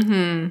in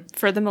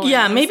for the millennials.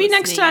 Yeah, maybe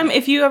next listening. time,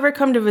 if you ever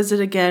come to visit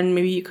again,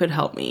 maybe you could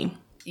help me.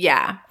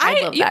 Yeah,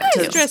 I love you that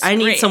guys too. dress I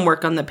need great. some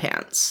work on the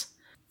pants.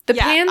 The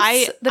pants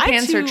I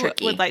are too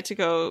tricky. would like to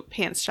go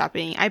pants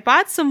shopping. I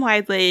bought some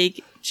wide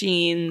leg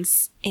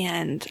jeans,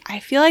 and I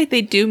feel like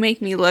they do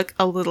make me look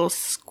a little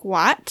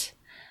squat.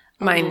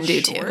 Mine little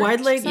do short. too.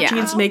 Wide leg Yeah.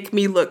 jeans make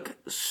me look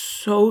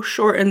so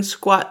short and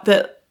squat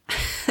that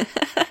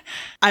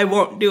I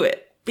won't do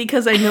it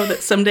because I know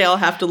that someday I'll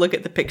have to look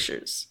at the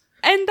pictures.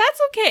 And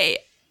that's okay.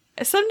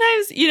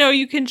 Sometimes,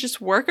 you can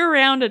just work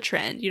around a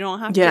trend. You don't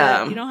have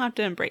Yeah. to you don't have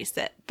to embrace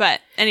it. But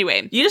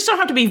anyway, You just don't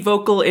have to be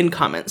vocal in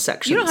comment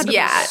sections. you don't have to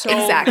Yeah, be so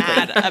exactly.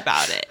 mad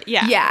about it.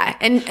 Yeah. Yeah,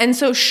 and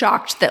so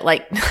shocked that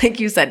like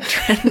you said,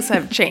 trends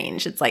have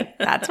changed. It's like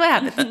that's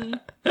what happens.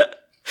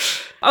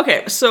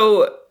 Okay,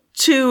 so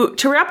to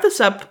wrap this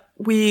up,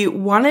 we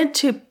wanted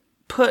to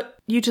put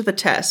you to the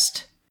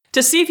test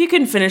to see if you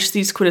can finish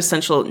these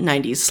quintessential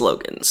 90s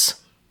slogans.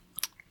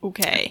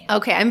 Okay.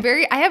 Okay,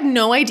 I have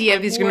no idea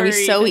if these are going to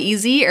be so worried.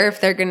 easy or if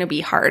they're going to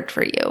be hard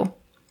for you.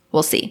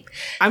 We'll see.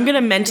 I'm going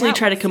to mentally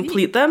try to we'll see.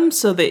 complete them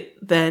so that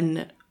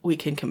then we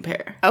can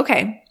compare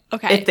Okay.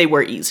 Okay. if they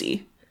were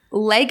easy.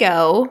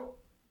 Lego.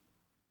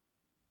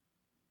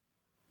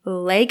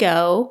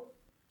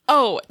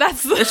 Oh,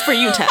 that's the It's for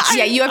you, Tess.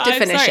 Yeah, you have to I'm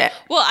finish sorry. it.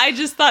 Well, I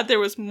just thought there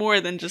was more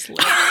than just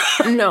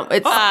Lego. No,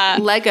 it's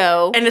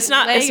Lego. And it's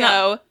not like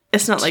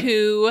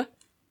to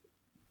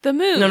the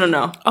moon.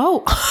 no.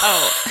 Oh.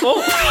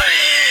 Oh.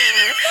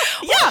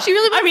 Yeah, she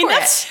really went I mean for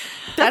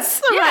that's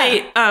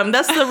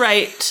the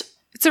right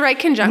It's the right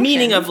conjunction.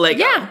 meaning of Lego.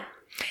 Yeah.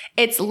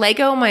 It's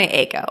Lego my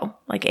Eggo,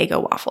 like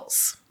Eggo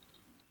waffles.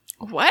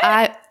 What?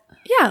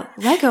 Yeah,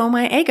 Lego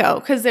my Eggo,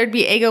 because there'd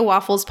be Eggo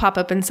waffles pop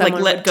up and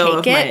someone let would go take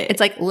of it. my It's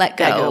like let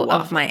go Eggo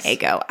of my waffles.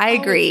 Eggo. I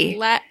agree.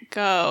 Let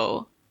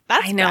go.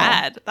 That's I know.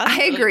 bad. That's I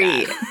really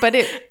agree, bad. but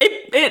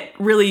It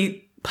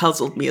really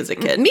puzzled me as a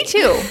kid. me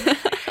too.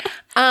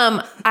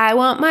 I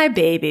want my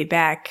baby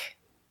back.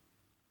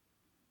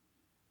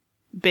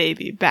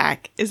 Baby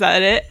back. Is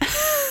that it?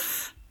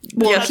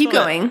 Well, Yes, keep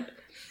but- going.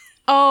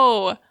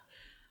 Oh.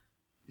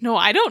 No,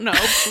 I don't know.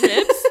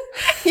 Ribs?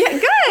 Yeah,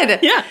 good.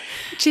 Yeah.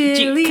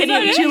 Chili,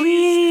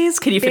 Chili's.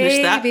 Can you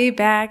finish that? baby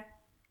back.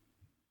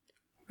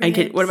 And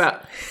what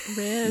about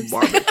Ribs.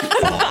 barbecue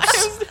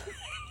sauce?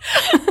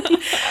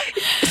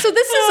 So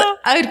this is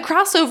a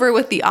crossover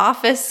with The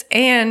Office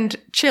and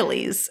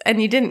Chili's,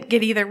 and you didn't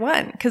get either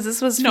one because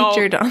this was No.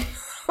 featured on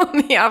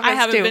The Office I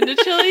haven't too. been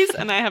to Chili's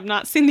and I have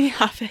not seen The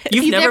Office.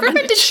 You've You've never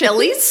been to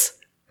Chili's?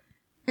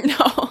 No.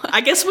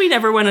 I guess we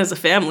never went as a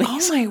family. Oh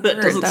so my that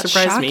word, doesn't that's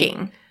surprise me.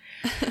 shocking.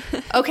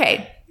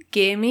 Okay,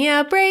 give me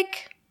a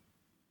break.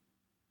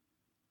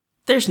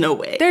 There's no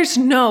way. There's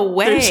no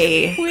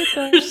way. With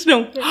a There's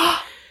no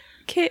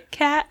Kit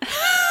Kat.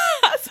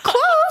 That's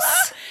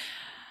close.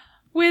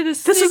 With a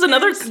This is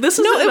another Snickers. this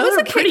is No, it was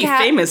another a Kit pretty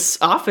Kat.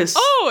 famous Office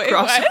Oh, it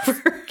was?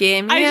 crossover.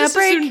 Give me I a just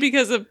break. assumed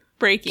because of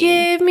breaking.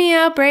 Give me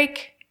a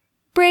break.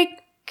 Break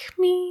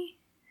me.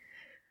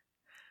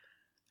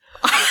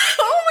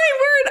 Oh my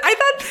word. I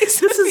thought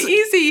this was is-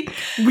 easy.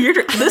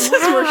 Weirder. This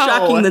is more Wow.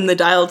 shocking than the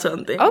dial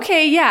tone thing.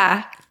 Okay,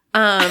 yeah.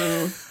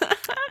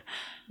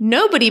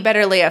 Nobody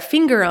better lay a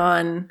finger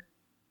on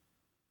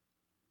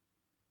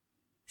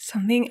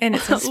something, and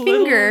it says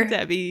Little finger.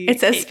 Debbie It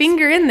says cakes.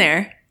 finger in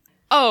there.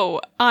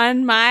 Oh,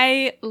 on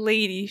my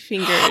lady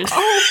fingers.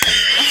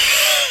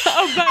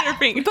 Oh,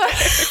 Butterfinger.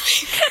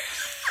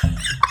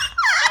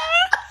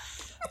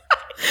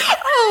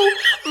 Oh,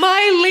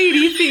 my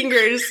lady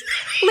fingers.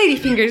 Lady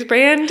fingers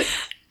brand.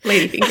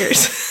 Lady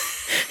fingers.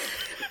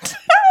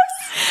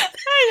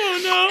 I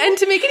don't know. And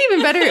to make it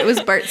even better, it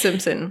was Bart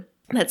Simpson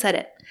that said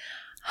it.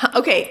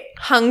 Okay,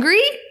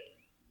 hungry?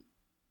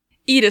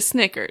 Eat a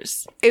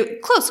Snickers.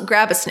 Close.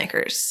 Grab a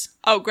Snickers.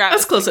 Oh, grab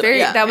That's a close Snickers.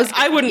 enough. Yeah. That was.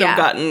 I wouldn't have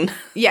gotten.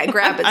 Yeah,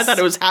 grab a. I thought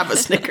it was have a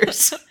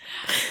Snickers.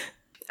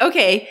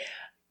 Okay.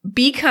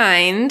 Be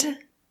kind.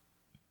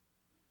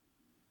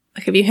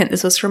 I'll give you a hint.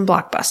 This was from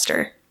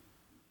Blockbuster.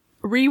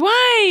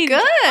 Rewind.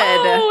 Good.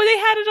 Oh, they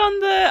had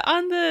it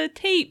on the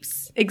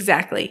tapes.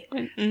 Exactly.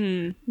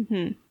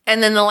 Mm-hmm.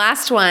 And then the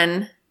last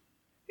one.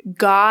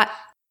 Got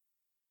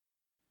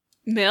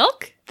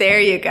milk. There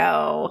you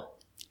go.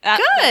 Good.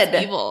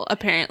 That's evil,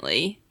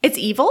 apparently. It's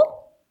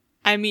evil?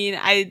 I mean,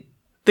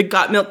 the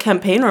Got Milk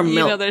campaign or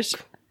milk? There's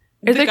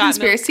Are there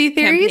conspiracy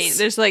theories? Campaign.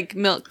 There's like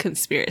milk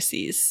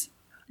conspiracies.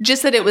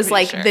 Just that it was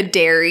like sure. the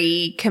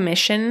Dairy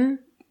Commission.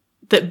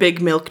 That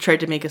Big Milk tried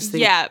to make us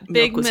think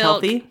Big milk was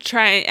milk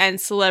healthy. and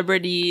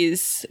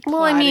celebrities.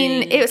 Well, I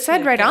mean, it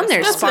said right on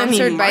there, That's what I mean,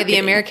 sponsored by the marketing.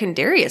 American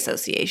Dairy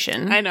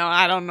Association. I know.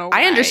 I don't know.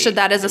 I why understood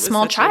that as a it was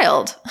small such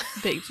child.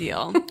 Big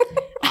deal.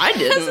 I As a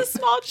didn't.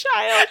 small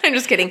child. I'm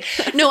just kidding.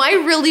 No, I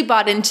really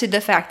bought into the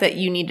fact that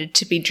you needed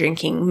to be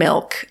drinking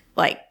milk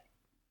like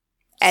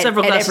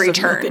Several at glasses every of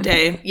turn. milk a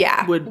day.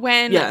 Yeah. Would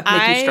When make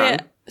you strong.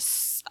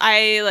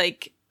 I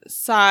like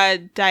saw a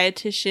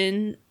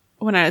dietitian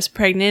when I was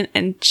pregnant,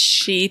 and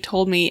she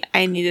told me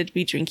I needed to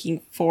be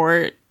drinking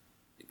 4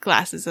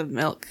 glasses of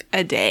milk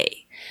a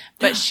day.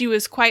 But she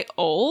was quite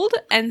old,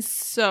 and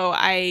so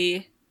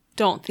I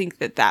don't think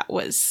that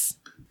was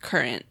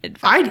current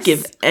advice. I'd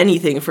give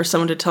anything for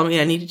someone to tell me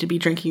I needed to be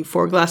drinking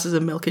 4 glasses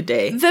of milk a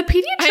day. The I know,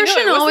 pediatrician it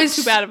wasn't always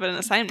too bad of an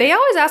assignment. They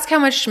always ask how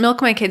much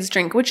milk my kids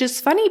drink, which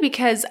is funny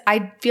because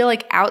I feel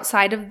like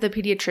outside of the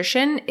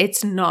pediatrician,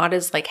 it's not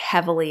as like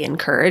heavily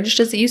encouraged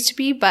as it used to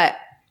be, but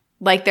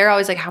like they're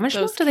always like, how much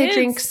Those milk do they kids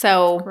drink?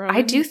 So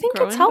I do think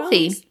it's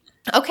healthy. bones.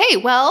 Okay,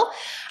 well,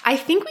 I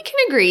think we can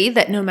agree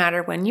that no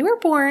matter when you were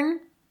born,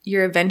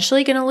 you're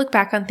eventually going to look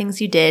back on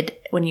things you did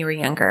when you were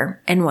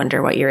younger and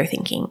wonder what you were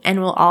thinking, and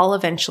we'll all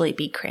eventually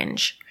be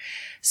cringe.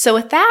 So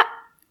with that,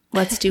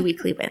 let's do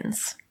weekly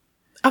wins.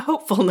 A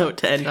hopeful note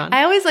to end on.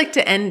 I always like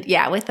to end,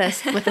 with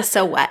a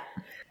so what.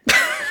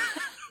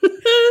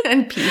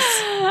 And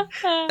peace.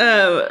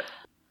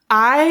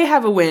 I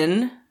have a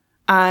win.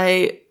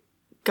 I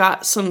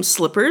got some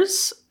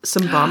slippers,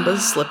 some Bombas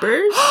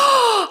slippers.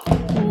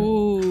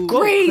 Ooh.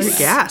 Grace. I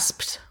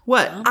gasped.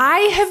 What? I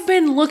have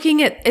been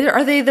looking at,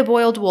 are they the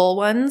boiled wool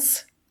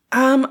ones?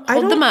 I Hold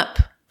don't, them up.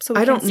 So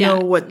we I can don't see. know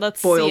what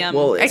Let's see boiled 'em.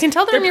 wool is. I can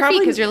tell they're on your feet probably-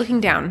 because you're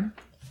looking down.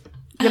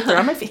 Yep, they're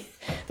on my feet.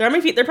 They're on my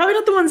feet. They're probably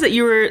not the ones that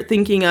you were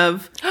thinking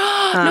of.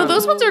 No,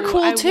 those ones are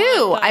cool I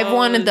too. want I've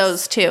wanted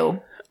those. those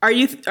too. Are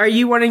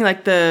you wanting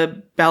like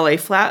the ballet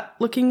flat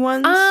looking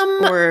ones?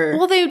 Or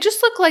Well, they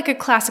just look like a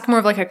classic, more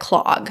of like a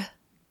clog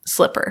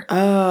slipper.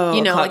 oh,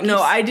 you know, like no,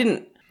 you I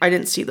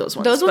didn't see those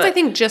ones. Those ones but- I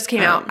think just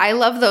came out. I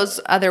love those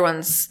other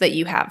ones that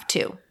you have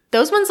too.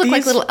 Those ones look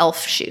like These- little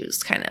elf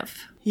shoes, kind of.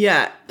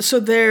 Yeah. So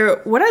they're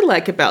what I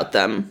like about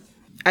them.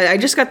 I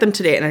just got them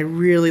today and I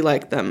really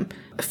like them.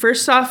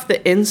 First off,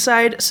 the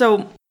inside.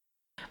 So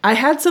I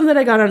had some that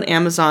I got on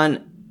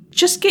Amazon.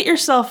 Just get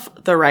yourself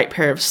the right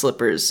pair of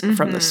slippers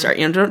from the start.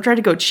 You know, don't try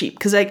to go cheap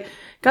because I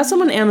got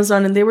some on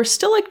Amazon and they were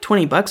still like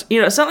 $20.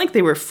 You know, it's not like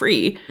they were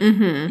free.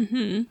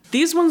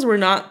 These ones were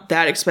not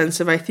that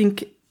expensive. I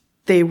think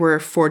they were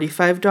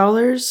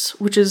 $45,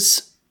 which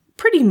is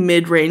pretty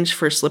mid-range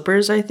for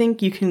slippers. I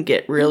think you can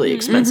get really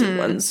expensive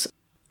ones.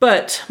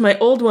 But my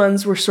old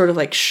ones were sort of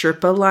like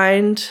Sherpa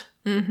lined.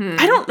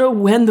 I don't know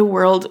when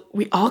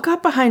we all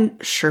got behind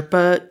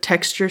Sherpa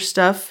texture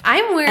stuff.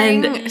 I'm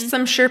wearing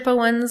some Sherpa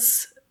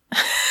ones.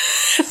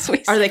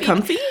 Are they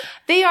comfy?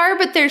 They are,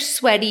 but they're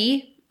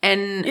sweaty.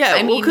 And Yeah,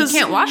 I mean, you 'cause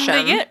can't wash They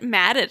them. get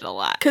matted a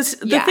lot. Because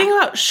the Yeah. thing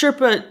about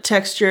Sherpa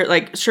texture,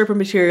 like Sherpa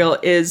material,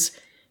 is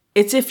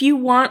it's if you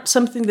want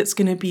something that's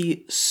going to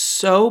be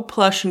so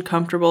plush and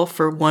comfortable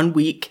for 1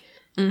 week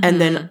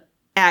and then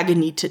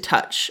agony to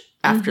touch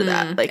after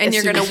that. Like, And as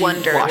you're soon going as to you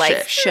wonder, wash like,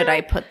 it. should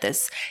I put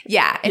this?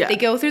 Yeah. If Yeah. they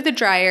go through the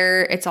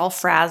dryer, it's all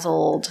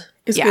frazzled.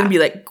 It's going to be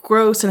like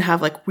gross and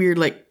have like weird,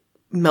 like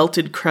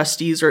melted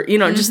crusties or, you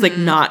know, just like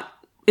not,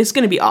 it's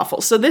going to be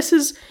awful. So this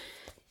is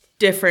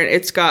different.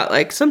 It's got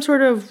like some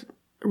sort of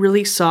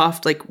really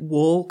soft, like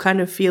wool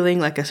kind of feeling,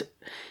 like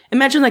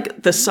imagine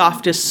like the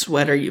softest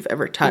sweater you've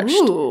ever touched.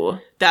 Ooh.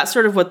 That's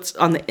sort of what's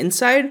on the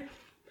inside.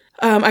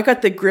 I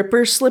got the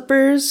gripper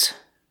slippers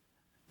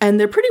and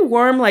they're pretty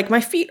warm. Like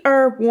my feet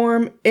are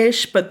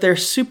warm-ish, but they're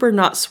super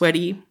not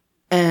sweaty.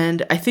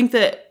 And I think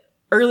that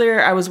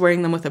earlier I was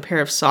wearing them with a pair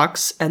of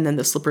socks and then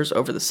the slippers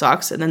over the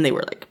socks. And then they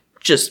were like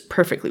just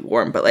perfectly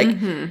warm. But like,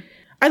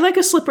 I like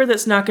a slipper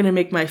that's not going to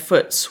make my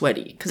foot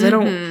sweaty because I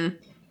don't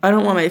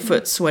want my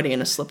foot sweaty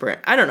in a slipper.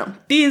 I don't know.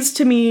 These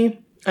to me,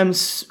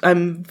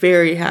 I'm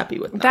very happy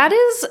with them. That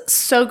is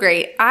so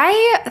great.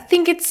 I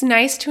think it's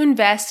nice to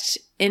invest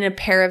in a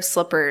pair of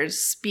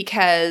slippers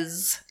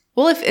because,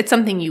 well, if it's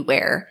something you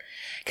wear.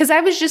 Because I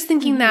was just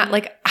thinking that,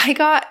 like, I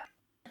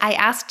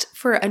asked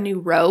for a new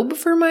robe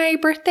for my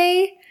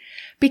birthday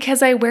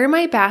because I wear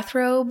my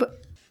bathrobe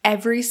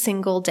every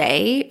single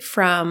day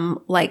from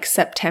like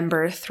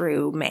September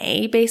through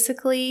May,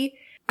 basically.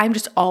 I'm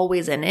just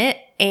always in it.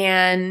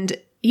 And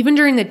even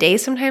during the day,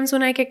 sometimes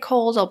when I get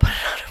cold, I'll put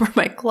it on over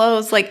my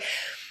clothes. Like,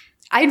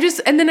 and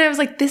then I was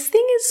like, this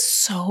thing is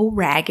so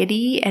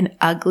raggedy and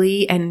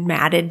ugly and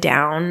matted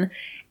down.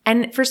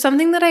 And for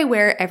something that I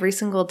wear every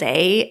single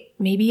day,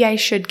 maybe I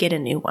should get a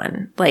new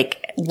one,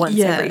 like once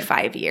every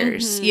 5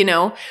 years, you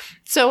know?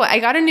 So I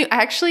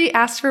actually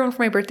asked for one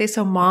for my birthday.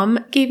 So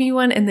Mom gave me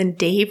one, and then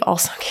Dave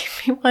also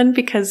gave me one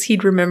because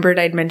he'd remembered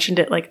I'd mentioned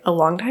it like a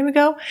long time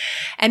ago.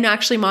 And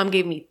actually Mom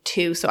gave me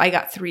 2. So I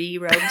got 3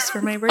 robes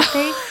for my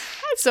birthday.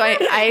 So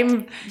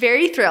I'm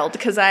very thrilled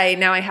because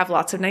now I have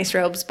lots of nice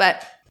robes.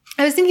 But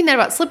I was thinking that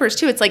about slippers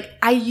too. It's like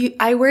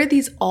I wear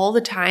these all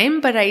the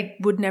time, but I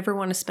would never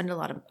want to spend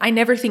I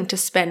never think to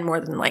spend more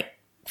than like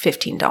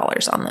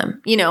 $15 on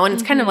them, you know? And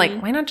it's kind of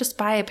like, why not just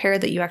buy a pair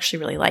that you actually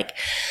really like?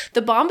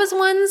 The Bombas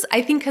ones,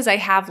 I think because I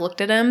have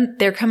looked at them,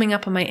 they're coming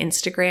up on my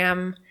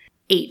Instagram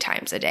 8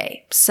 times a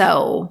day.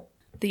 So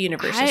the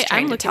universe is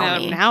trying to tell me. I'm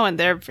looking at them now, and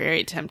they're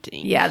very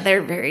tempting. Yeah,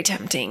 they're very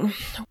tempting.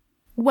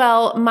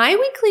 Well, my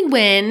weekly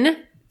win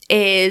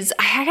is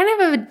I kind of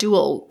have a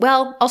dual.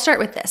 Well, I'll start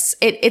with this.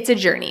 It's a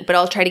journey, but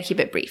I'll try to keep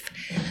it brief.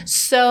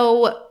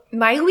 So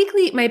my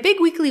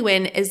big weekly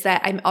win is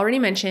that I already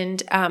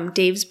mentioned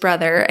Dave's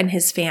brother and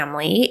his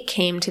family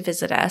came to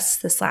visit us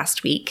this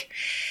last week.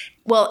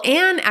 Well,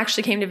 Anne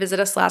actually came to visit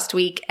us last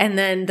week, and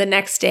then the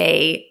next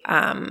day,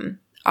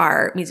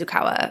 our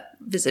Mizukawa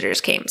visitors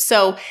came.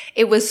 So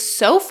it was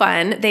so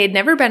fun. They had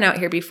never been out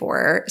here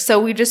before. So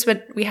we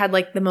had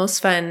like the most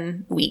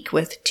fun week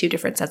with 2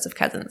 different sets of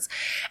cousins.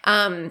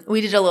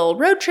 We did a little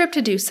road trip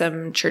to do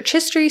some church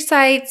history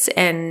sites,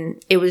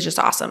 and it was just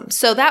awesome.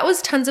 So that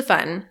was tons of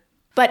fun.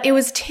 But it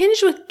was tinged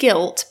with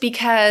guilt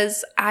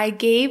because I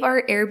gave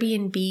our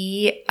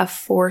Airbnb a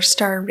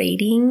 4-star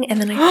rating,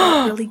 and then I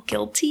felt really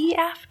guilty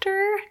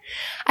after.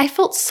 I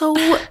felt so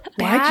bad.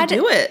 Why'd you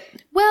do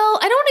it? Well,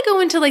 I don't want to go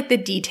into like the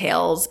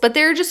details, but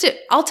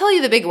I'll tell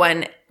you the big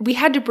one. We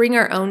had to bring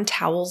our own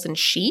towels and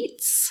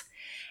sheets,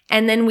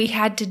 and then we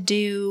had to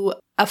do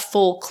a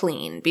full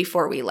clean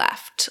before we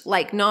left.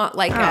 Like not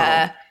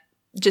like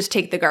just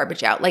take the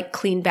garbage out, like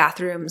clean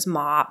bathrooms,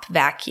 mop,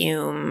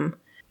 vacuum.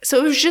 So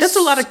it was just... That's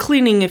a lot of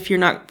cleaning if you're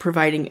not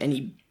providing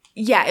any...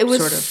 Yeah, it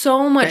was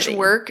so much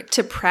work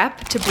to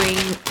prep, to bring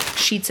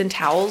sheets and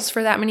towels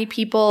for that many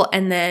people,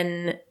 and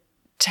then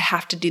to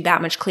have to do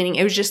that much cleaning.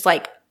 It was just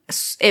like...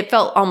 It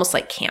felt almost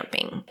like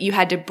camping. You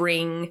had to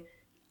bring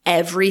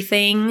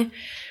everything.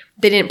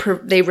 They didn't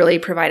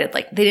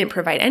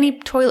provide any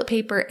toilet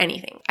paper,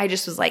 anything. I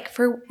just was like,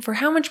 for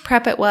how much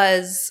prep it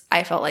was,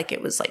 I felt like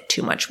it was like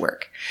too much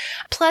work.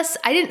 Plus,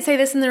 I didn't say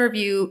this in the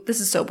review. This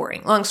is so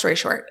boring. Long story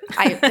short,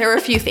 there were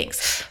a few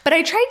things, but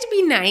I tried to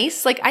be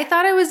nice. Like I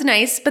thought I was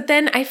nice, but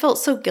then I felt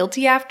so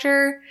guilty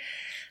after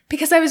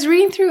because I was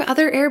reading through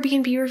other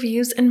Airbnb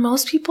reviews, and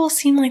most people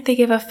seem like they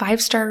give a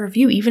 5-star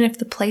review, even if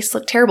the place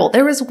looked terrible.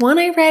 There was one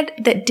I read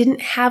that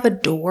didn't have a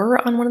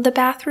door on one of the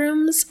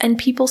bathrooms, and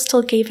people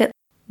still gave it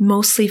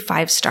mostly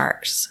 5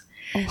 stars.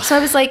 Oh. So I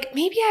was like,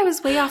 maybe I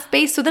was way off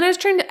base. So then I was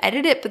trying to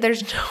edit it, but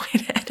there's no way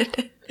to edit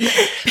it.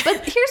 But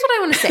here's what I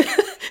want to say.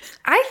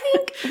 I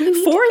think we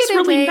need 4 to is get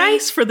really away.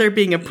 nice for there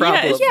being a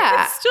problem.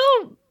 Yeah. It's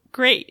still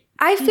great.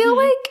 I feel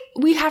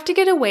like we have to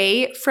get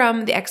away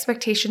from the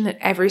expectation that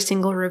every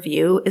single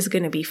review is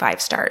going to be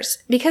 5 stars,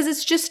 because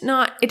it's just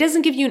not, it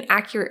doesn't give you an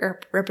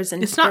accurate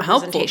representation. It's not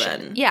helpful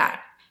then. Yeah.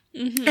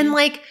 Mm-hmm. And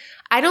like,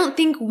 I don't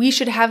think we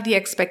should have the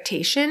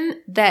expectation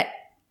that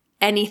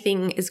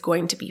anything is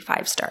going to be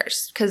 5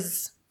 stars,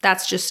 because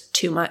that's just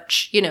too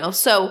much, you know?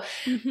 So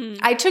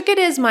I took it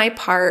as my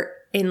part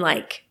in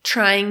like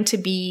trying to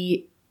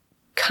be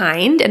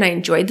kind, and I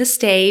enjoyed the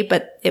stay,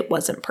 but it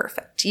wasn't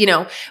perfect, you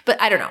know?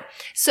 But I don't know.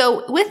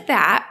 So with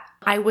that,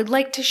 I would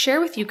like to share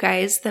with you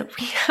guys that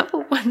we have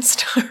a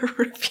 1-star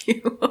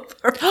review of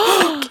our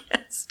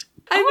podcast.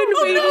 I've been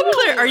waiting.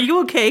 Claire, are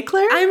you okay,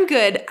 Claire? I'm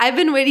good. I've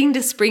been waiting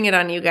to spring it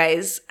on you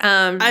guys.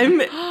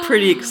 I'm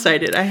pretty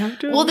excited. I have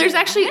to. Well, there's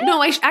actually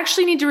I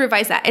actually need to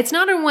revise that. It's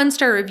not a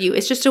 1-star review.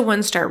 It's just a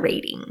 1-star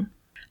rating.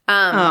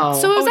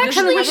 So it was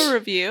actually have a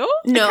review.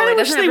 No, I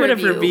wish they would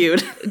have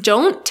reviewed.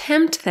 Don't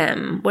tempt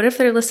them. What if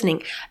they're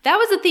listening? That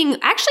was the thing.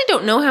 I actually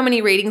don't know how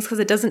many ratings because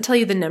it doesn't tell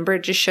you the number.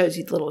 It just shows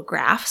you the little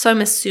graph. So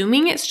I'm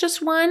assuming it's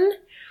just 1.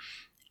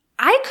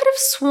 I could have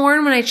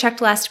sworn when I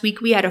checked last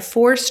week we had a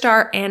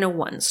 4-star and a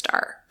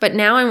 1-star, but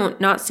now I'm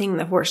not seeing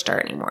the 4-star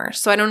anymore.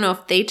 So I don't know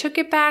if they took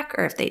it back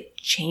or if they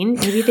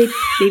changed. Maybe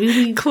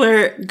we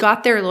Claire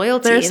got their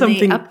loyalty. There's and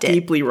something they upped it.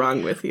 deeply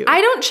wrong with you.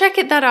 I don't check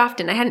it that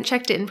often. I hadn't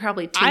checked it in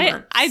probably 2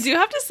 months. I do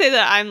have to say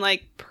that I'm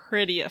like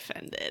pretty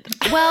offended.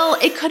 Well,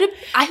 it could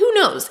have. Who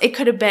knows? It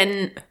could have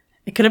been.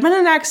 It could have been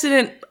an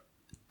accident.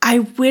 I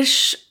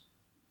wish.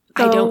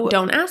 I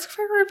don't ask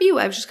for a review.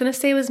 I was just going to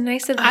say it was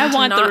nice of them I to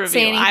want not the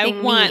say review. anything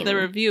I want mean. the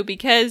review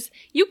because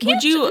you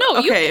can't. You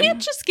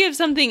can't just give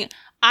something.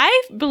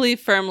 I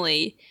believe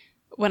firmly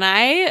when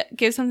I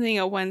give something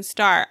a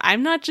 1-star,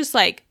 I'm not just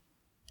like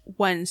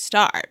 1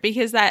 star,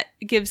 because that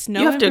gives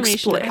no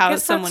information of how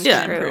someone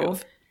can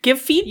improve. Give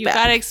feedback. You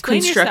got to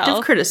explain constructive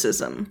yourself.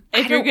 criticism.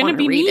 If you're going to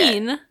be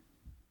mean,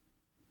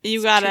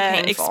 you gotta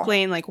painful.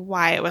 explain like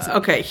why it wasn't.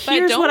 Okay, But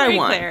here's don't what I worry,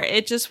 want. Claire,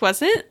 it just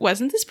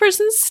wasn't this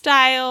person's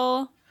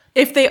style.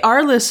 If they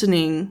are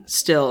listening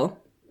still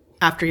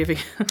after giving,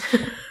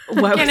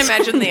 I can't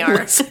imagine they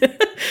are.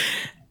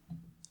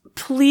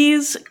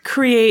 Please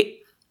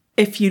create,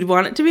 if you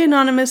want it to be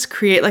anonymous,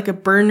 create like a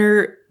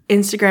burner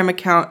Instagram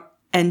account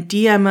and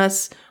DM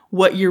us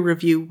what your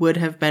review would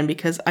have been,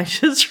 because I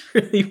just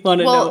really want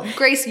to know. Well,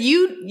 Grace,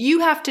 you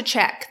have to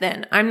check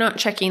then. I'm not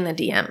checking the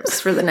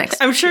DMs for the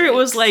next I'm sure it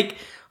was like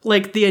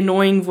the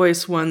annoying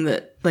voice one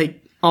that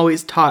like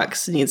always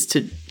talks needs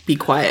to be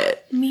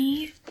quiet.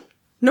 Me?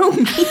 No,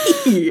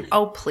 me.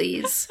 Oh,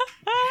 please.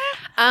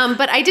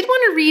 But I did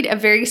want to read a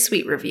very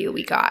sweet review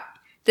we got.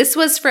 This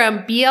was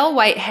from BL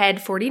Whitehead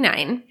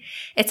 49.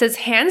 It says,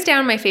 hands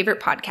down my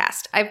favorite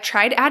podcast. I've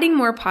tried adding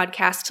more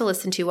podcasts to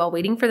listen to while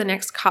waiting for the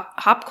next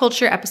Hop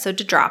Culture episode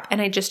to drop, and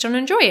I just don't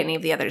enjoy any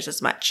of the others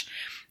as much.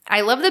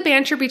 I love the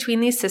banter between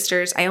these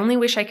sisters. I only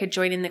wish I could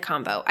join in the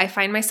combo. I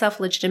find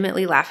myself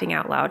legitimately laughing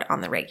out loud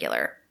on the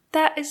regular.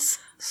 That is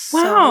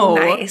so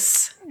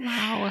nice.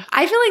 Wow.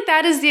 I feel like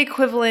that is the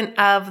equivalent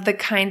of the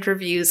kind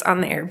reviews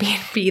on the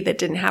Airbnb that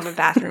didn't have a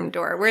bathroom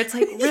door, where it's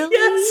like, really?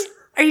 Yes.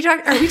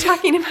 Are we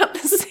talking about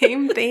the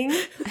same thing?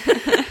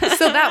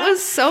 So that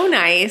was so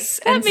nice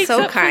and makes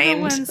so up for the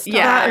kind. 1 star.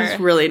 Yeah. That is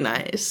really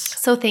nice.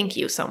 So thank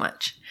you so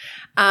much.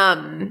 I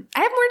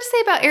have more to say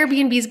about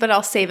Airbnbs, but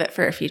I'll save it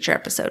for a future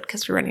episode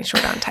because we're running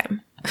short on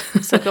time.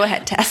 So go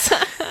ahead, Tess.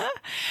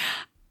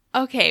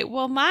 Okay,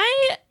 well,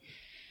 my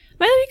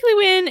weekly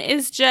win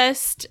is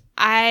just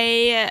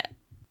I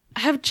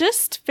have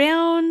just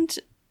found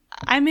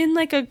I'm in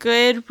like a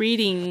good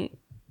reading,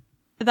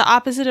 the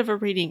opposite of a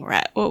reading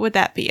rut. What would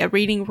that be? A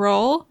reading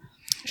roll?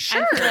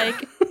 Sure. I feel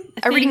like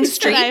A reading things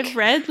streak? that I've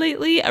read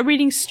lately, a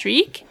reading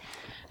streak.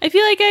 I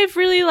feel like I've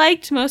really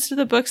liked most of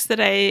the books that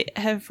I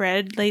have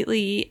read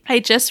lately. I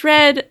just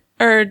read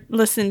or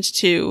listened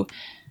to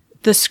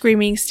The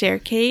Screaming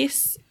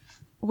Staircase,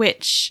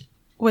 which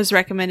was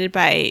recommended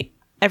by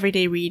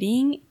Everyday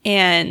Reading,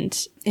 and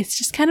it's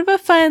just kind of a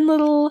fun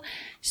little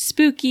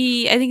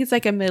spooky, I think it's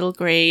like a middle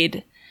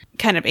grade,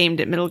 kind of aimed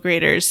at middle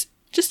graders,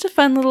 just a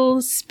fun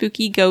little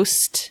spooky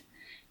ghost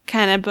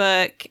kind of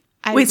book.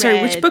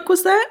 Sorry, which book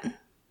was that?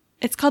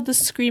 It's called The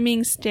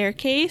Screaming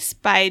Staircase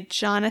by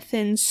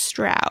Jonathan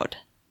Stroud.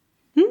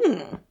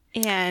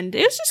 And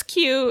it was just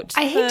cute.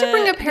 I hate to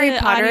bring up Harry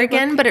Potter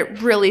again, but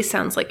it really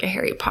sounds like a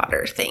Harry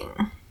Potter thing.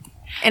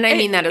 And I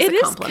mean that as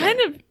a compliment. It is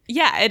kind of,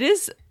 yeah, it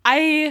is.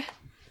 I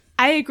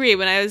agree.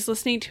 When I was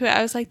listening to it,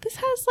 I was like, this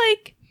has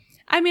like,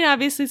 I mean,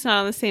 obviously it's not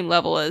on the same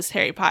level as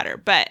Harry Potter,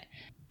 but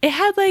it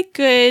had like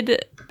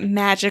good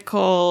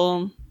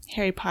magical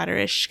Harry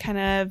Potter-ish kind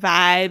of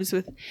vibes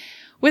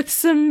with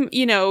some,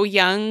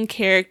 young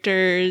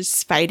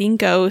characters fighting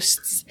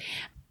ghosts.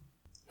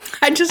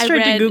 I just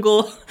tried to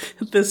Google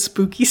the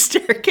spooky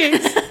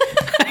staircase.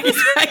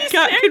 I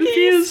got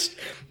confused.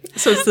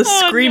 So it's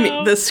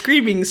the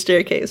screaming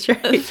staircase,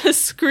 right? The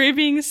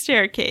Screaming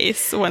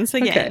Staircase, once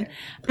again.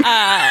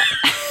 Okay.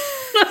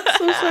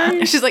 So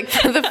sorry. She's like,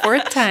 for the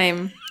 4th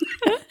time.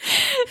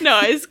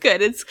 No, it's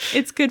good.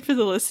 It's good for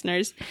the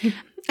listeners.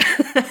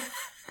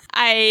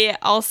 I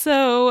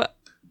also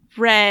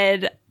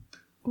read,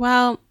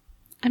 well,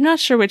 I'm not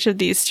sure which of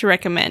these to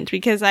recommend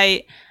because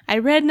I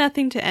read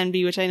Nothing to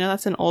Envy, which I know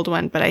that's an old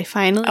one, but I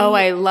finally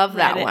I love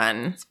that it.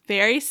 one. It's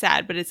very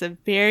sad, but it's a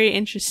very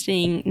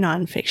interesting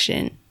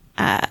nonfiction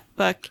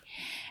book.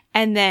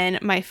 And then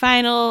my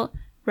final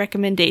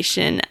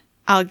recommendation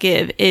I'll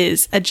give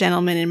is A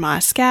Gentleman in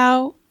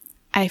Moscow.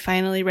 I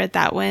finally read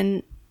that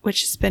one,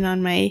 which has been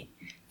on my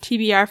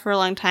TBR for a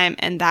long time,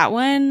 and that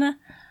one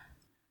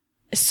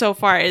so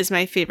far is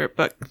my favorite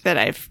book that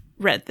I've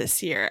read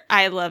this year.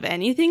 I love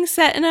anything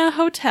set in a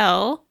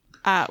hotel,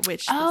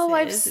 which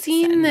I've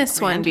seen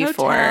this one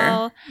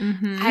before.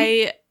 Mm-hmm.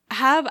 I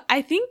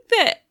think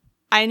that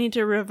I need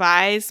to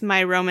revise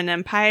my Roman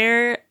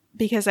Empire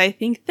because I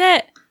think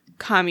that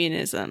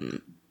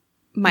communism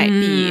might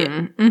be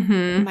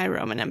my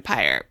Roman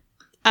Empire.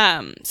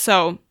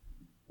 So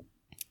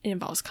it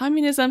involves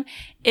communism.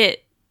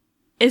 It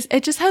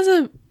just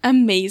has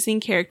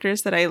amazing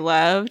characters that I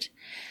loved.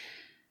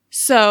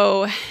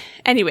 So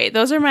anyway,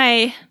 those are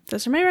my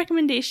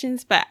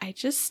recommendations, but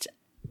it's just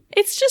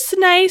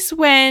nice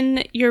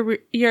when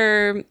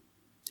your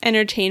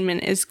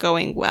entertainment is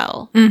going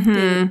well.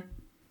 Mm-hmm.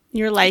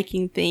 You're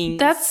liking things.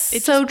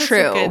 That's so true.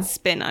 It's a good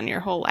spin on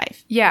your whole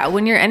life. Yeah,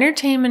 when your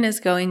entertainment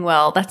is going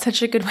well, that's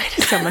such a good way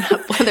to sum it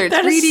up. Whether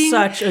it's reading,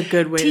 such a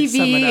good way TV, to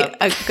sum it up.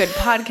 a good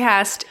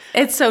podcast.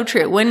 It's so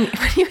true. When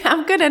you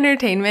have good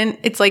entertainment,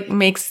 it's like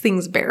makes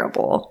things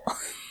bearable.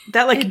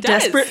 That like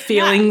desperate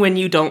feeling when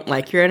you don't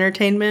like your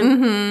entertainment.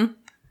 Mm-hmm.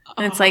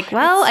 And it's like,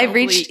 well, I've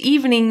reached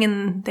evening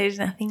and there's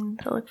nothing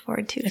to look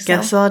forward to. I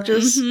guess I'll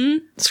just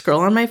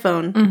scroll on my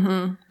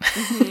phone.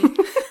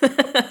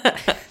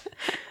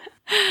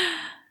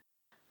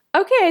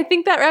 Okay, I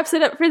think that wraps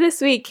it up for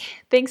this week.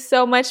 Thanks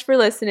so much for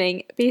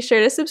listening. Be sure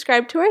to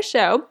subscribe to our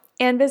show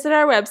and visit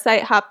our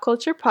website,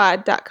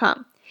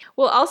 hopculturepod.com. We'll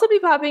We'll also be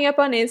popping up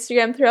on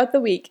Instagram throughout the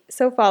week,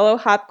 so follow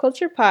Hop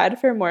Culture Pod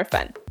for more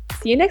fun.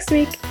 See you next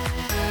week.